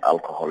behind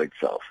alcohol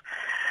itself.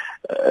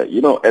 As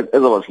I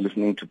was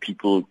listening to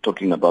people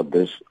talking about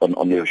this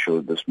on your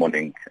show this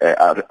morning,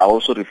 I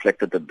also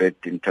reflected a bit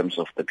in terms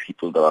of the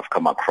people that I've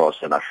come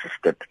across and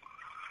assisted.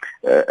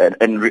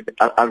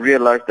 I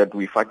realized that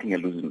we're fighting a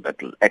losing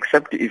battle,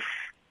 except if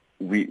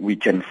we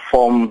can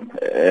form,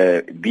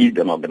 be it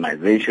an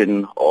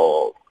organization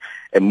or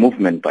a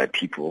movement by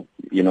people.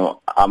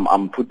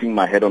 I'm putting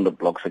my head on the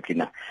block,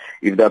 Sakina.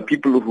 If there are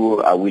people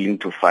who are willing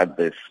to fight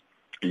this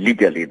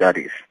legally, that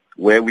is,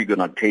 where we're going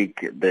to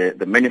take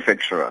the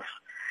manufacturers,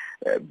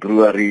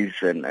 breweries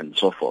and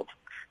so forth,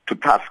 to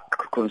task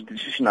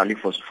constitutionally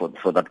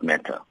for that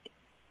matter.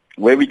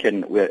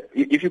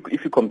 If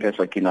you compare,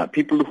 Sakina,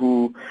 people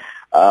who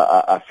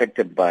are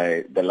affected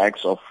by the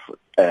likes of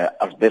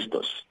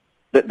asbestos,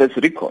 there's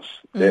recourse.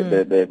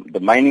 The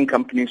mining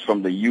companies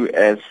from the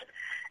U.S.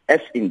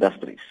 as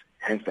industries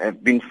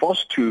have been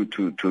forced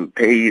to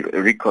pay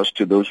recourse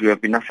to those who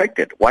have been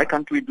affected. Why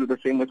can't we do the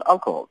same with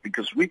alcohol?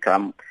 Because we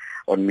come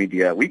on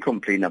media, we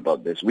complain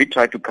about this, we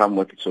try to come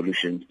with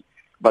solutions,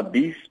 but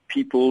these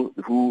people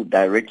who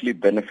directly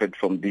benefit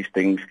from these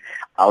things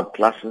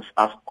outclasses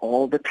us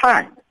all the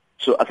time.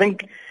 So I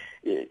think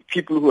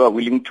people who are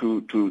willing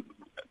to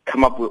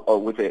come up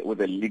with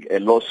a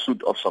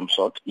lawsuit of some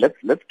sort,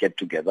 let's get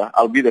together.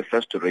 I'll be the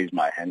first to raise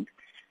my hand.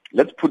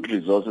 Let's put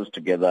resources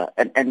together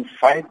and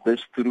fight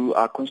this through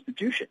our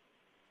constitution.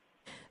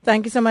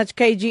 Thank you so much,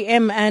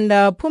 KGM. And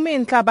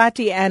Pumi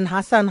Ntlabati and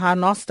Hassan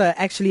Harnoster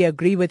actually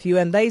agree with you.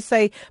 And they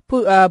say,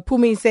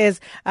 Pumi says,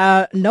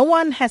 no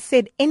one has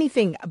said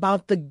anything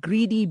about the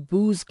greedy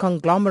booze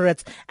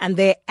conglomerates and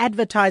their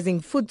advertising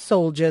foot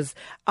soldiers.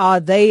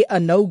 Are they a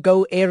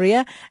no-go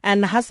area?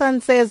 And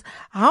Hassan says,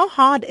 how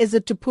hard is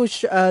it to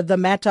push the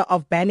matter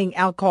of banning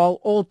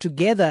alcohol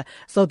altogether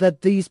so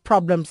that these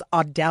problems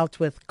are dealt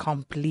with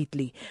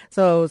completely?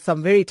 So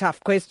some very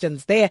tough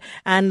questions there.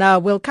 And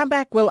we'll come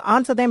back. We'll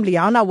answer them.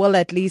 Liana will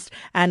at least,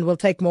 and we'll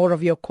take more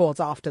of your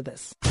calls after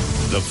this.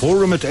 The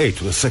Forum at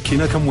 8 with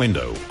Sakina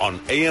Kamwendo on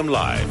AM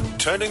Live,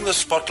 turning the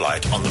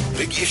spotlight on the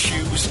big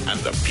issues and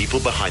the people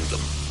behind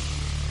them.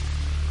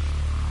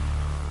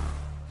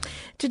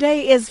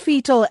 Today is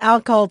Foetal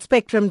Alcohol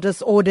Spectrum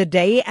Disorder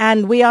Day,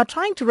 and we are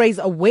trying to raise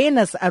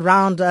awareness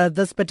around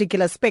this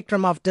particular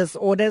spectrum of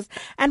disorders.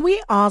 And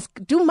we ask,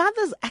 do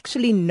mothers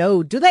actually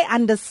know? Do they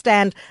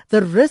understand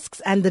the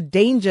risks and the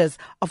dangers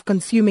of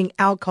consuming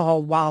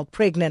alcohol while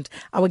pregnant?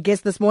 Our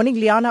guest this morning,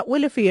 Liana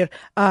Willefeer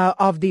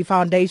of the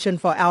Foundation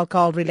for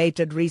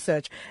Alcohol-Related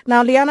Research.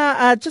 Now,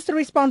 Liana, just a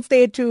response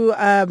there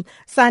to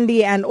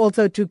Sandy and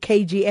also to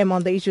KGM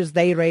on the issues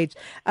they raised.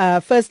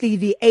 Firstly,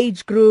 the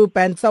age group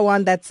and so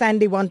on that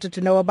Sandy wanted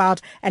to know about,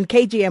 and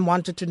KGM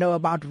wanted to know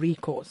about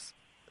recourse.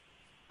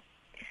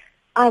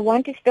 I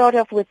want to start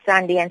off with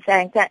Sandy and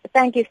saying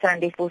thank you,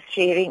 Sandy, for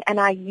sharing. And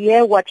I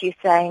hear what you're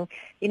saying,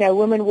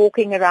 women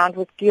walking around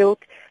with guilt,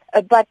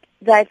 but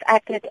they've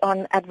acted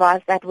on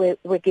advice that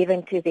were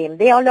given to them.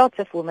 There are lots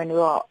of women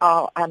who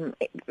are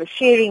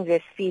sharing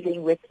this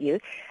feeling with you,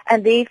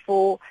 and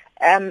therefore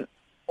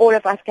all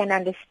of us can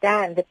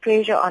understand the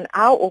pressure on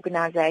our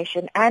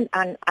organization and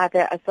on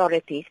other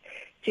authorities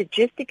to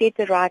get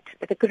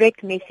the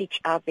correct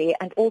message out there,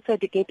 and also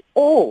to get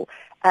all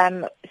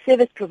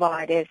service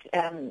providers,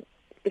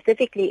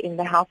 specifically in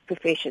the health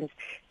professions,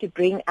 to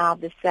bring out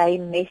the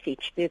same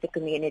message to the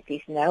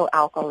communities. No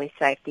alcohol is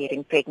safe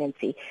during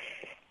pregnancy.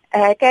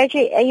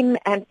 KGM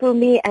and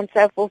Pumi and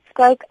so forth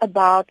spoke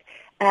about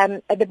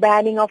the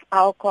banning of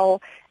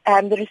alcohol,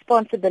 the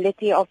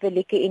responsibility of the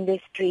liquor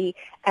industry,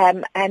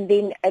 and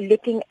then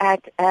looking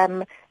at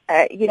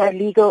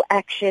legal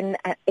action,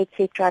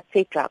 etc.,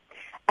 etc.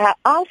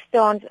 Our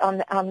stance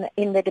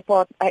in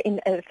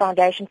the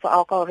Foundation for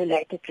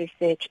Alcohol-Related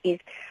Research is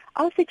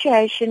our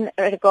situation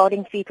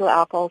regarding fetal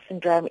alcohol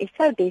syndrome is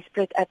so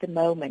desperate at the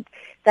moment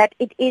that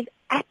it is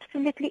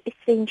absolutely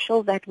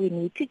essential that we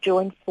need to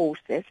join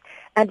forces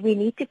and we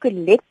need to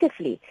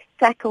collectively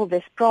tackle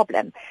this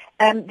problem.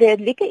 The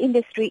liquor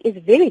industry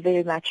is very,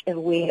 very much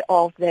aware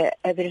of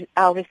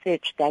our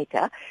research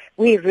data.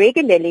 We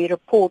regularly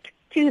report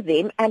to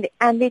them, and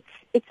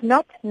it's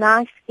not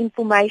nice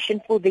information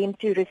for them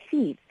to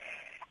receive.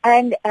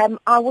 And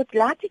I would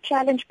like to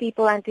challenge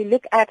people and to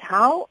look at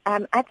how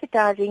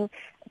advertising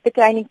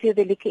pertaining to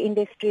the liquor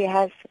industry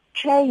has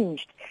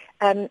changed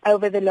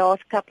over the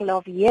last couple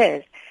of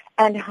years,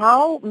 and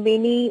how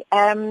many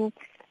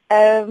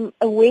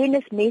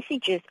awareness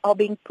messages are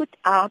being put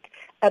out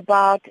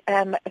about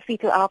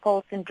fetal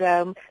alcohol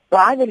syndrome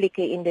by the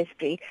liquor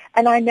industry.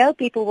 And I know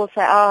people will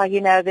say,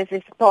 this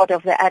is part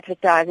of the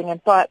advertising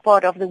and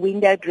part of the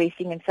window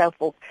dressing and so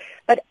forth.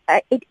 But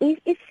it is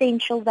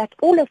essential that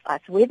all of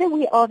us, whether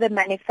we are the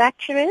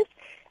manufacturers,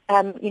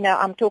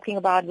 I'm talking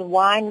about the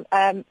wine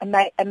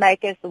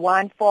makers, the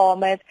wine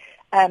farmers,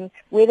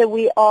 whether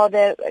we are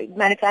the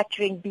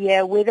manufacturing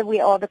beer, whether we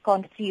are the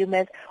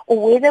consumers,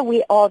 or whether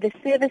we are the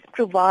service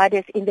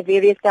providers in the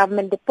various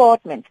government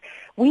departments,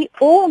 we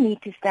all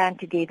need to stand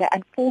together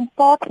and form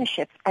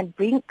partnerships and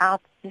bring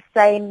out the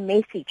same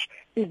message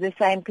to the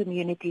same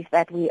communities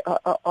that we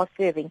are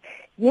serving.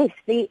 Yes,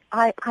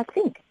 I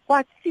think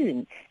quite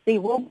soon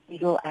there will be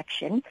legal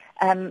action,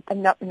 and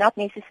not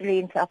necessarily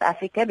in South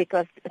Africa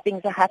because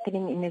things are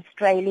happening in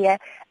Australia,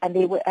 and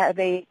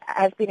there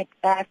has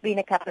been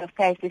a couple of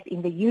cases in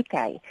the UK.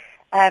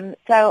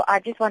 So I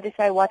just want to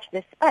say watch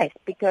this space,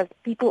 because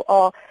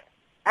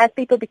as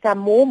people become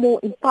more and more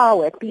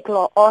empowered, people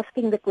are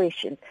asking the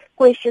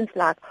questions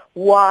like,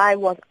 why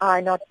was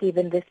I not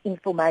given this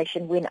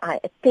information when I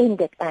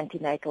attended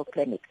antenatal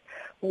clinics?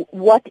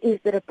 What is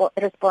the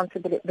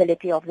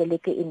responsibility of the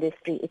liquor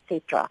industry,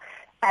 etc.?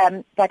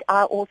 But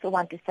I also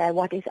want to say,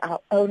 what is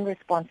our own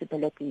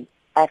responsibility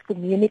as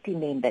community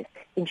members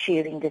in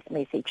sharing this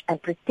message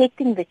and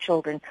protecting the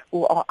children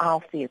who are our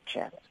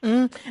future?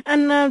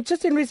 And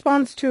just in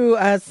response to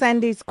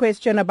Sandy's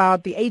question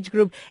about the age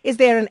group, is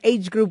there an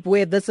age group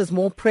where this is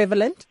more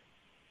prevalent?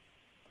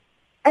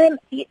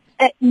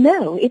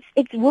 No,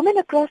 it's women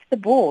across the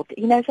board.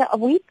 So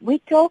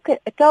we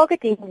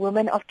targeting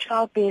women of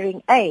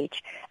childbearing age,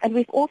 and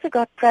we've also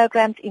got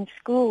programs in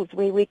schools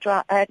where we're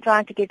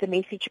trying to get the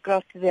message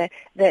across to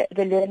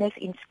the learners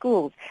in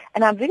schools.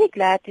 And I'm very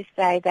glad to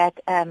say that,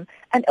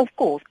 and of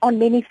course, on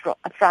many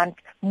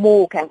fronts,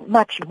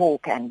 much more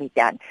can be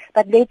done.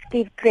 But let's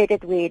give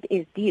credit where it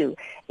is due.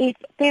 If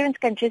parents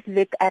can just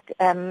look at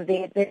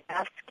the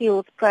life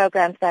skills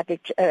programs that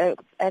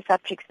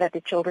subjects that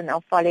the children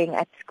are following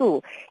at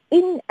school.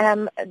 In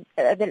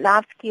the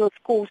life skills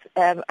course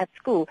at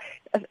school,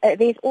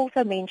 there's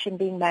also mention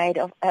being made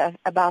of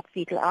about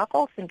fetal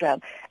alcohol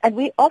syndrome. And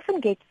we often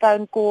get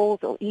phone calls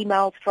or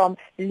emails from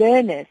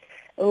learners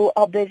who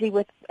are busy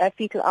with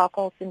fetal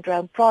alcohol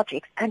syndrome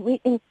projects, and we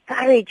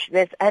encourage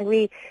this, and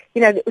we,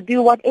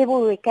 do whatever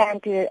we can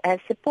to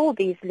support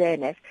these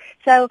learners.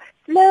 So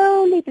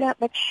slowly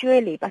but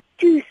surely, but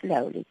too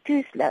slowly,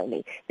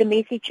 the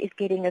message is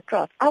getting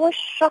across. I was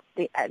shocked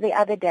the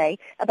other day,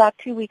 about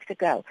 2 weeks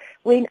ago,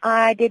 when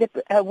I did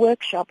a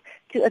workshop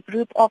to a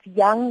group of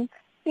young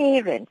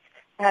parents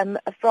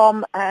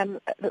from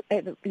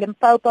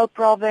Limpopo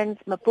province,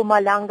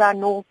 Mpumalanga,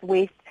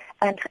 Northwest,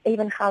 and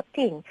even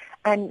Gauteng.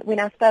 And when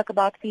I spoke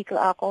about fetal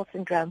alcohol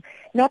syndrome,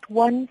 not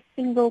one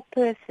single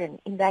person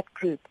in that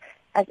group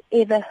has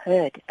ever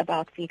heard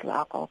about fetal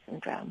alcohol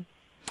syndrome.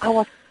 I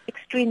was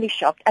extremely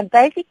shocked. And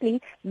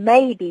basically,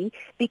 maybe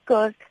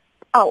because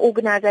our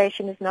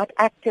organization is not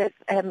active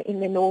in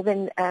the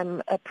northern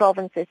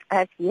provinces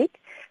as yet,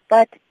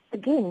 but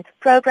again,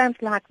 programs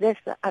like this,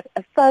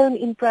 a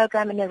phone-in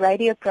program and a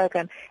radio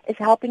program, is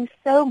helping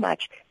so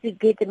much to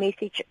get the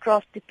message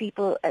across to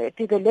people,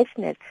 to the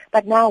listeners.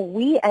 But now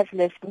we as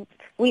listeners,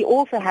 we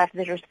also have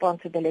the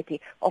responsibility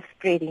of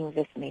spreading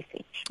this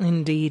message.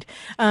 Indeed.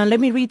 Let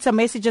me read some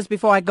messages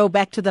before I go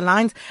back to the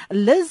lines.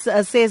 Liz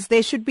says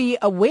there should be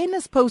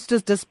awareness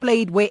posters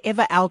displayed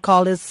wherever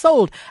alcohol is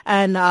sold.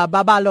 And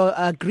Babalo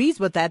agrees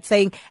with that,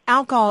 saying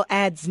alcohol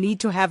ads need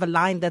to have a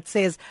line that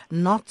says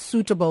not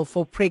suitable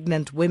for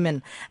pregnant women.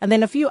 And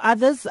then a few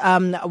others,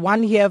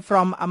 one here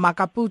from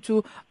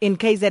Makaputu in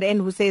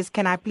KZN who says,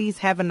 can I please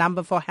have a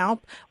number for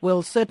help?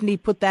 We'll certainly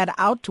put that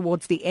out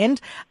towards the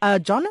end.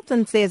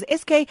 Jonathan says,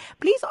 SK,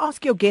 please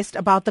ask your guest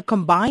about the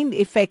combined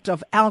effect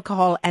of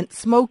alcohol and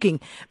smoking.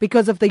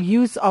 Because of the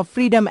use of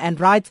freedom and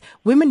rights,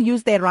 women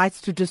use their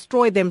rights to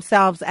destroy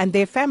themselves and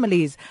their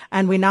families.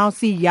 And we now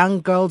see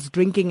young girls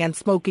drinking and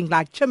smoking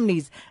like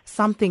chimneys.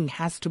 Something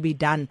has to be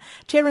done.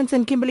 Terence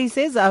in Kimberley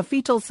says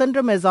fetal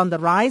syndrome is on the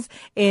rise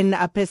in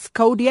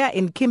Pescodia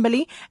in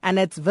Kimberley, and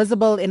it's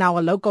visible in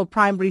our local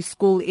primary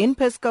school in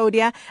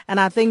Pescodia. And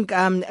I think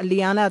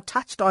Liana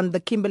touched on the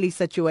Kimberley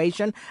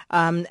situation.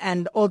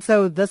 And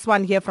also this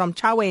one here from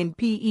Chawe in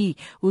PE,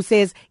 who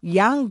says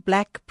young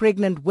black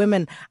pregnant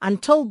women,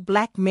 until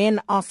black men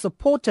are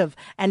supportive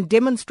and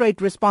demonstrate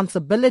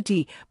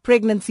responsibility,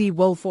 pregnancy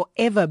will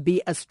forever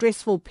be a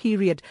stressful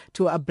period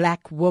to a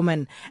black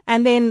woman.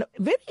 And then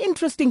very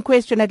interesting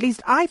question, at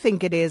least I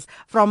think it is,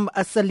 from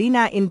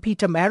Selina in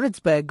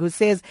Pietermaritzburg, who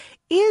says,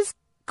 is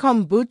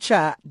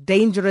kombucha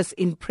dangerous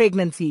in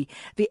pregnancy?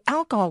 The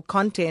alcohol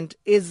content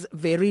is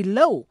very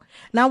low.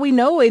 Now we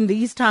know in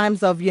these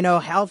times of,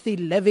 healthy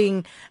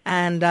living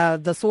and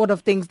the sort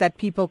of things that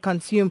people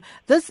consume,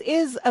 this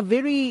is a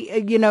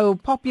very,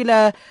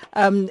 popular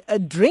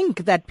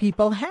drink that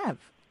people have.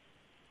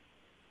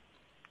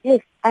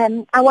 Yes,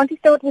 I want to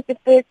start with the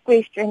first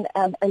question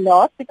a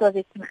lot because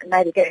it's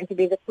maybe going to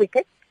be the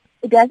quickest.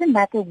 It doesn't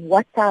matter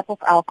what type of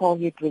alcohol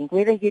you drink,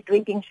 whether you're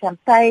drinking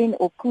champagne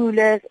or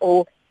coolers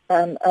or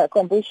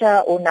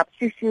kombucha or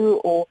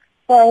napsusu or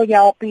Paul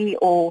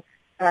or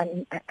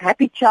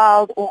Happy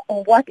Child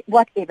or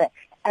whatever.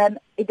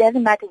 It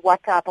doesn't matter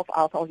what type of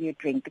alcohol you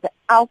drink. The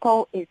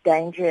alcohol is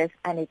dangerous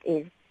and it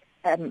is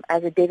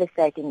has a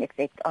devastating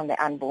effect on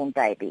the unborn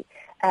baby.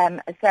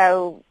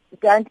 So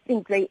don't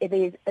think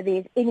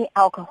there's any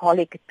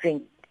alcoholic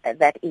drink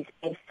that is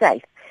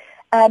safe.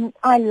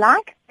 I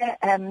like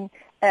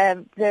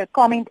the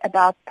comment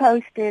about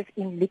posters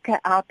in liquor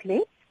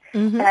outlets.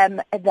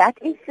 Mm-hmm. That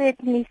is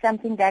certainly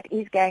something that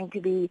is going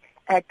to be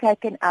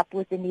taken up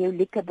with the new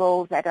liquor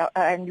bills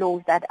and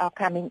laws that are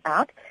coming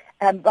out.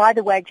 By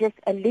the way, just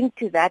a link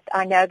to that,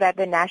 I know that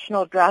the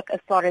National Drug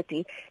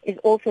Authority is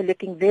also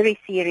looking very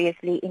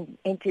seriously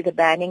into the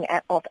banning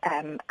of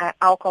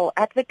alcohol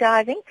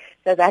advertising.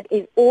 So that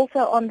is also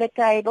on the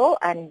table,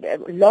 and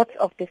lots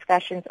of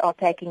discussions are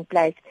taking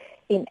place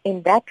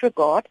in that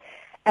regard.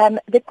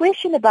 The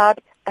question about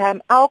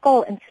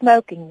alcohol and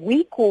smoking,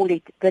 we call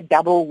it the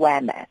double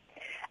whammy.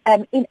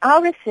 In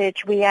our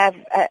research, we have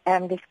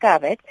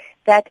discovered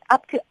that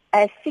up to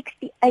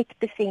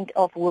 68%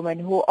 of women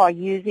who are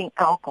using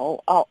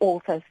alcohol are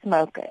also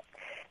smokers.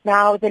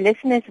 Now, the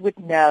listeners would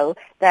know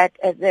that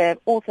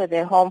also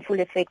the harmful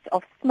effects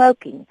of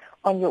smoking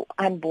on your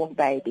unborn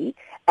baby.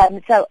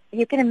 So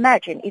you can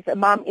imagine if a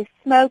mom is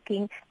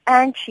smoking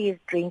and she is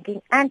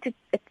drinking, and to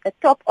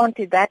top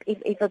onto that,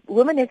 if a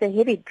woman is a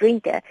heavy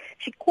drinker,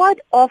 she quite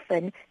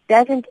often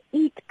doesn't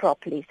eat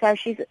properly. So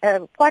she's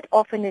quite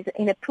often is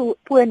in a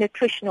poor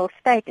nutritional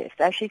status.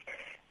 So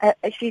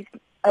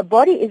her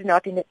body is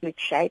not in a good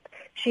shape.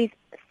 She's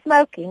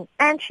smoking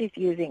and she's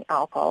using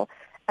alcohol.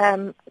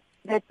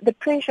 The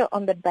pressure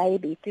on the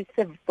baby to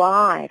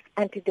survive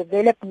and to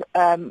develop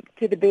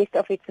to the best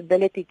of its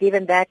ability,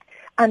 given that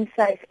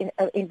unsafe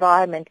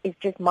environment, is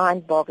just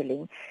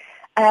mind-boggling.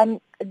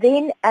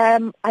 Then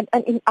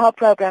in our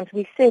programs,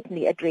 we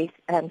certainly address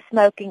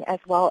smoking as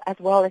well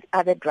as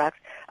other drugs.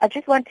 I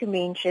just want to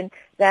mention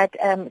that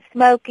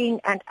smoking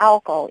and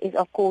alcohol is,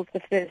 of course,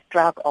 the first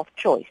drug of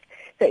choice.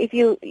 So if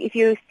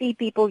you see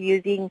people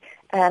using,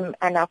 and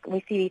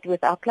we see it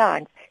with our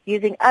clients,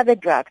 using other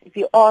drugs, if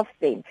you ask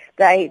them,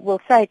 they will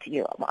say to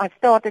you, I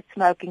started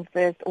smoking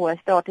first, or I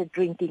started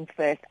drinking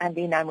first, and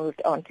then I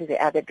moved on to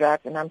the other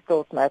drugs, and I'm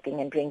still smoking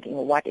and drinking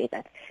or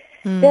whatever.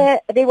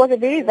 There was a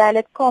very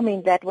valid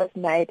comment that was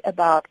made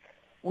about,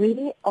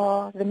 we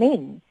are the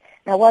men.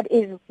 Now, what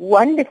is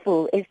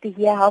wonderful is to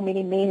hear how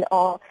many men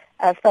are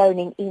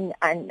phoning in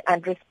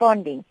and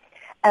responding.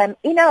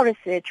 In our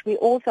research, we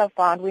also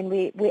found when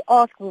we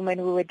asked women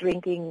who were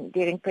drinking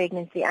during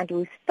pregnancy and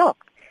who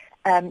stopped,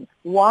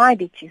 why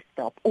did you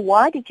stop? Or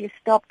why did you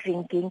stop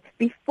drinking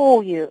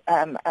before you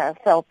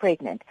fell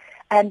pregnant?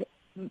 And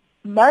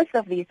most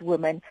of these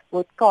women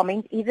would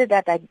comment either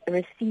that they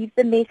received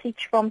the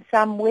message from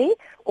somewhere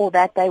or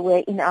that they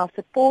were in our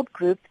support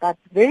groups, but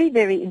very,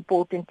 very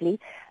importantly,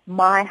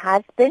 my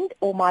husband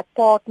or my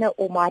partner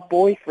or my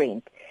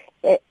boyfriend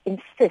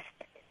insists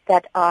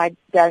that I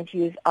don't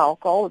use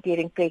alcohol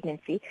during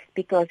pregnancy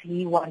because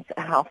he wants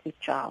a healthy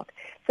child.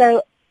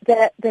 So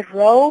the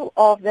role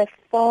of the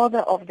father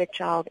of the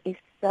child is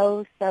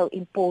so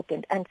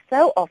important, and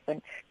so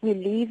often we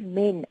leave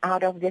men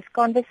out of this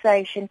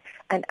conversation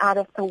and out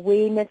of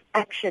awareness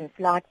actions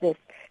like this.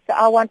 So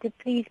I want to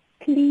please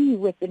plea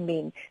with the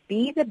men,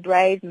 be the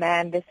brave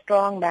man, the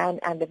strong man,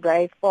 and the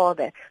brave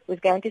father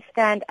who's going to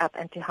stand up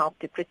and to help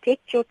to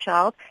protect your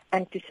child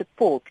and to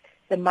support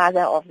the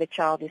mother of the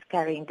child who's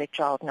carrying the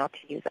child not to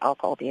use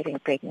alcohol during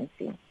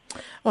pregnancy.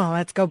 Well,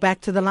 let's go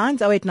back to the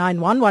lines,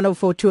 0891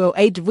 104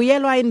 208.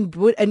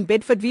 Vuyelwa in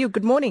Bedford View,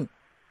 good morning.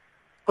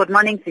 Good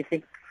morning,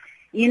 Sisi.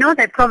 You know,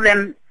 the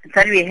problem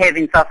that we have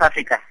in South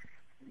Africa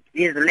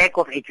is lack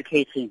of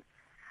education.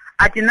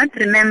 I do not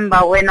remember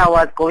when I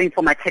was going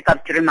for my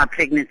checkup during my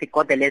pregnancy,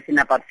 got a lesson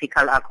about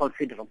Foetal Alcohol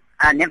Syndrome.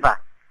 I never.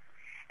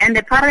 And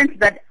the parents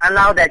that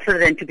allow their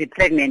children to be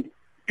pregnant,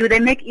 do they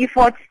make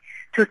effort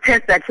to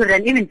test their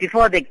children even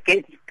before they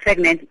get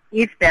pregnant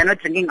if they are not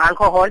drinking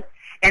alcohol?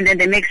 And then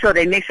they make sure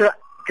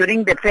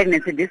during the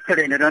pregnancy these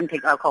children don't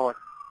take alcohol.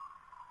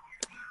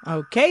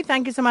 Okay,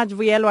 thank you so much,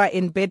 Vuyelwa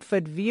in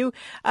Bedford View.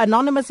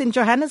 Anonymous in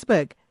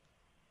Johannesburg.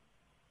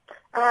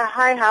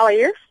 Hi, how are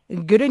you?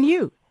 Good, and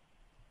you?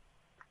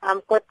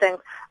 I'm good,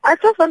 thanks. I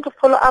just want to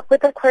follow up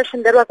with a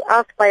question that was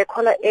asked by a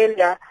caller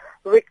earlier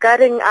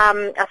regarding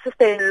a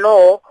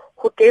sister-in-law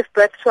who gave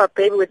birth to a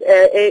baby with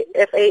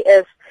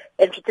FAS,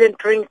 and she didn't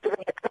drink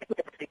during the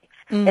pregnancy,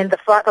 and the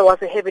father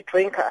was a heavy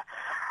drinker.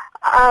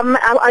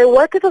 I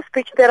work as a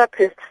speech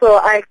therapist, so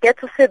I get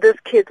to see these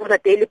kids on a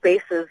daily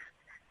basis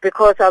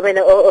because of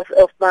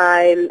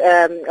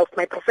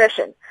my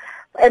profession.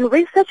 And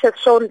research has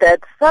shown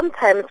that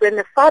sometimes when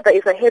the father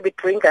is a heavy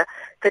drinker,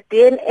 the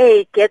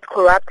DNA gets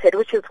corrupted,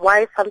 which is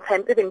why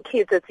sometimes even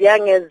kids as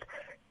young as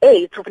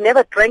 8 who've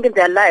never drank in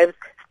their lives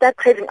start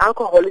craving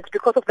alcohol. It's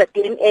because of the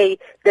DNA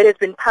that has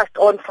been passed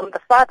on from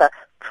the father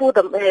to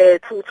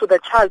the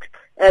child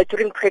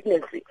during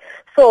pregnancy.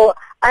 So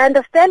I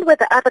understand where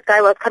the other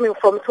guy was coming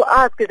from to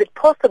ask, is it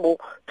possible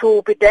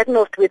to be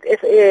diagnosed with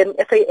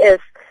FAS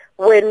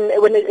when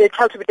a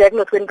child to be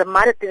diagnosed when the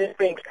mother didn't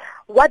drink?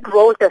 What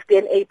role does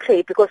DNA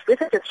play? Because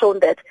research has shown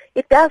that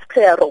it does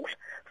play a role.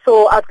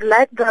 So I'd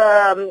like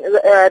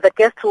the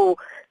guest to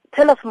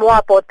tell us more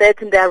about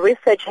that in their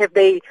research. Have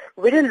they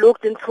really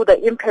looked into the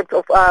impact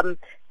of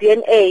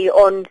DNA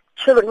on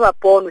children who are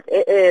born with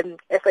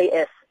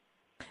FAS?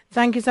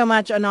 Thank you so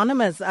much,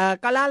 Anonymous.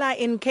 Kalala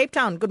in Cape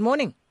Town, good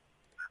morning.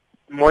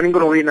 Morning,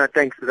 Rowena.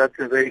 Thanks. That's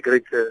a very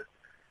great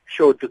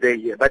show today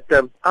here. But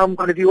I'm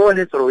going to be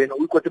honest, Rowena,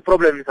 we've got a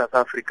problem in South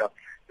Africa.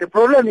 The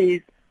problem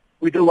is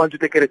we don't want to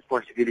take a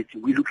responsibility.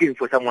 We're looking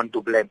for someone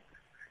to blame.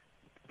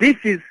 This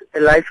is a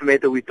life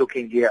matter we're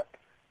talking here.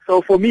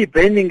 So for me,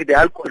 banning the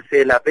alcohol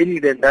seller,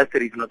 banning the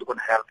industry is not going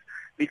to help.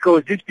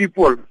 Because these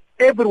people,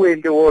 everywhere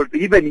in the world,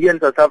 even here in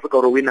South Africa,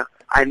 Rowena,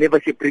 I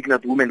never see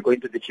pregnant women going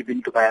to the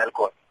shipping to buy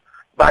alcohol.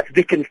 But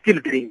they can still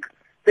drink.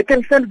 They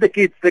can send the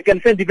kids. They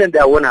can send even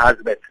their own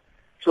husband.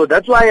 So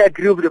that's why I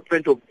agree with the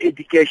point of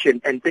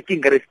education and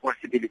taking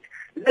responsibility.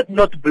 Let's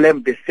not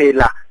blame the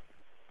seller.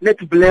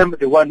 Let's blame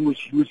the one who's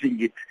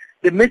using it.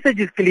 The message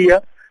is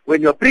clear.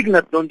 When you're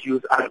pregnant, don't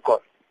use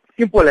alcohol.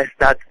 Simple as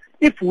that.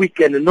 If we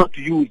cannot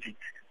use it,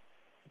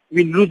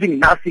 we're losing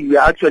nothing. We're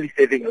actually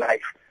saving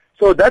life.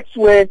 So that's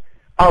where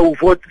I will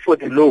vote for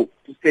the law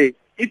to say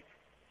if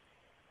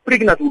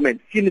pregnant women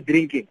seen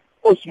drinking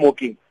or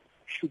smoking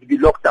should be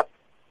locked up.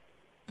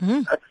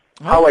 That's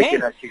how I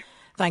can achieve.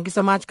 Thank you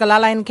so much,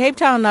 Kalala. In Cape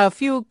Town, a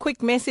few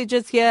quick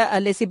messages here.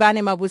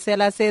 Lesibane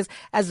Mabusela says,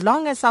 as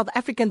long as South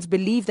Africans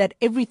believe that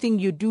everything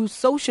you do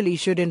socially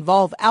should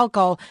involve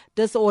alcohol,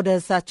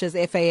 disorders such as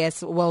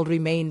FAS will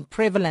remain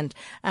prevalent.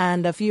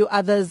 And a few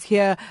others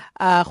here.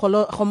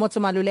 Khomotso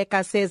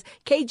Maluleka says,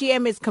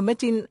 KGM is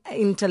committing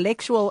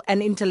intellectual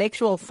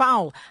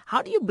foul.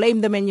 How do you blame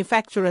the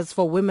manufacturers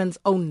for women's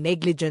own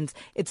negligence?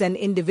 It's an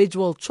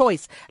individual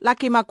choice.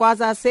 Lucky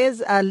Makwaza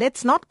says,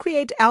 let's not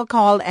create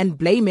alcohol and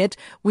blame it.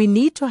 We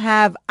need to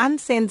have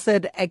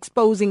uncensored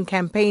exposing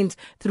campaigns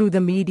through the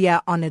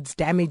media on its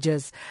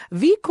damages.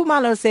 V.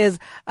 Kumalo says,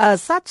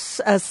 such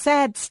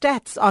sad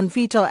stats on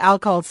fetal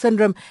alcohol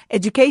syndrome.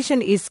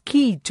 Education is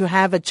key to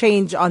have a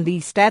change on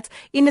these stats.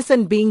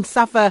 Innocent beings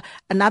suffer.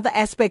 Another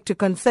aspect to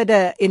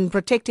consider in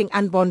protecting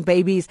unborn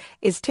babies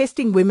is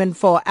testing women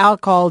for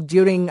alcohol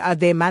during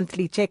their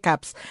monthly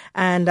checkups.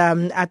 And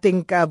I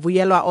think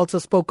Vuyelwa also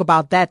spoke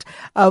about that.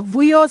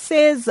 Vuyo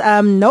says,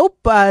 nope,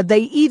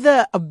 they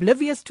either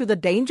oblivious to the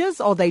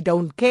dangers or they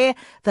don't care.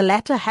 The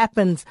latter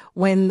happens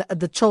when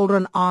the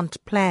children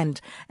aren't planned.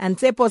 And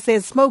Tsepo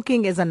says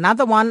smoking is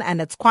another one, and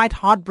it's quite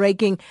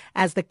heartbreaking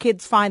as the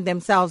kids find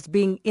themselves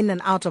being in and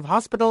out of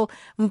hospital.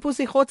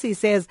 Mpusi Khotsi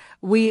says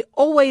we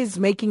always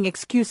making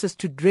excuses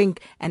to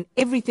drink, and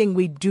everything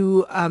we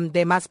do,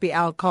 there must be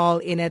alcohol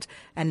in it,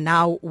 and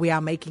now we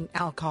are making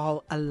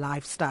alcohol a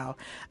lifestyle.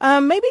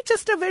 Maybe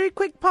just a very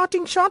quick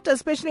parting shot,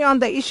 especially on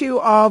the issue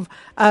of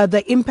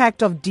the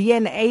impact of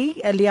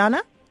DNA,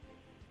 Liana.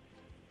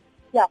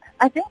 Yeah,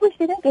 I think we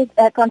shouldn't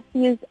get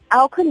confuse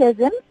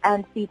alcoholism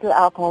and fetal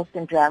alcohol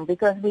syndrome,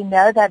 because we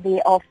know that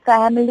there are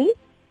families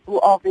who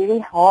are very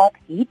hard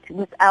hit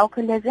with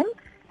alcoholism,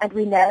 and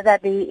we know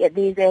that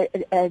there's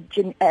a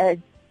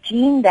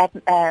gene that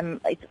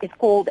it's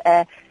called,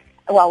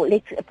 well,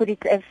 let's put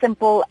it as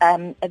simple,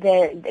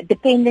 the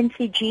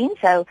dependency gene.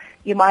 So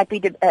you might be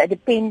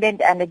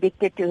dependent and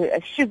addicted to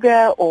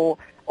sugar or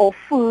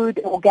food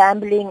or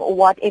gambling or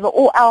whatever,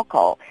 or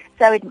alcohol.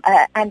 So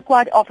and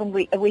quite often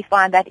we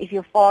find that if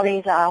your father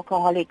is an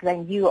alcoholic,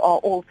 then you are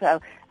also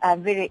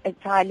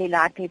it's highly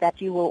likely that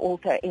you will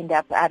also end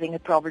up having a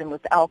problem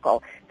with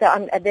alcohol.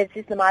 So this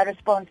is my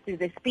response to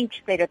the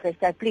speech therapist.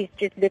 So please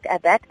just look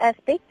at that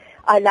aspect.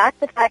 I like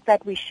the fact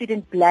that we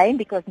shouldn't blame,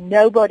 because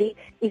nobody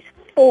is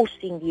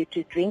forcing you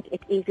to drink.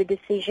 It is a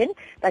decision,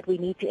 but we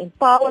need to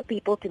empower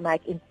people to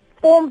make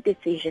informed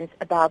decisions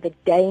about the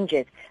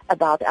dangers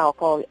about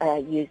alcohol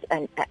use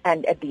and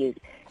abuse.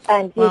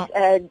 And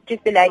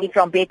just the lady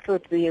from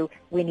Bedford, we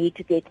need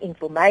to get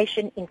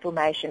information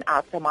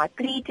out. So my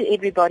plea to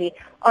everybody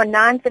on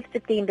 9th of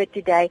September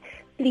today,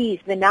 please,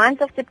 the 9th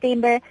of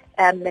September,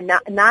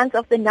 the 9th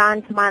of the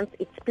 9th month,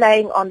 it's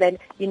playing on the,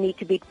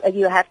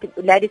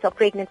 ladies are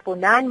pregnant for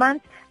 9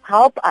 months.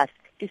 Help us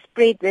to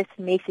spread this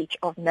message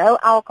of no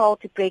alcohol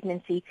to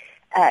pregnancy,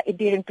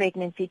 during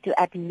pregnancy, to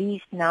at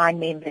least 9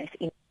 members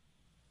in.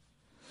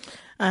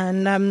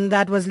 And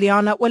that was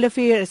Liana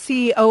Olivier,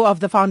 CEO of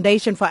the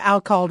Foundation for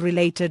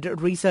Alcohol-Related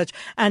Research.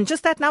 And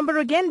just that number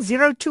again,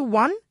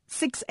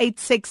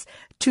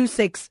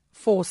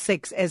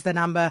 021-686-2646 is the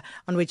number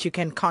on which you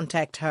can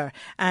contact her.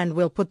 And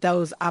we'll put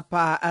those up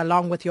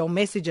along with your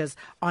messages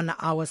on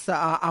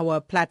our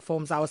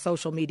platforms, our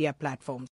social media platforms.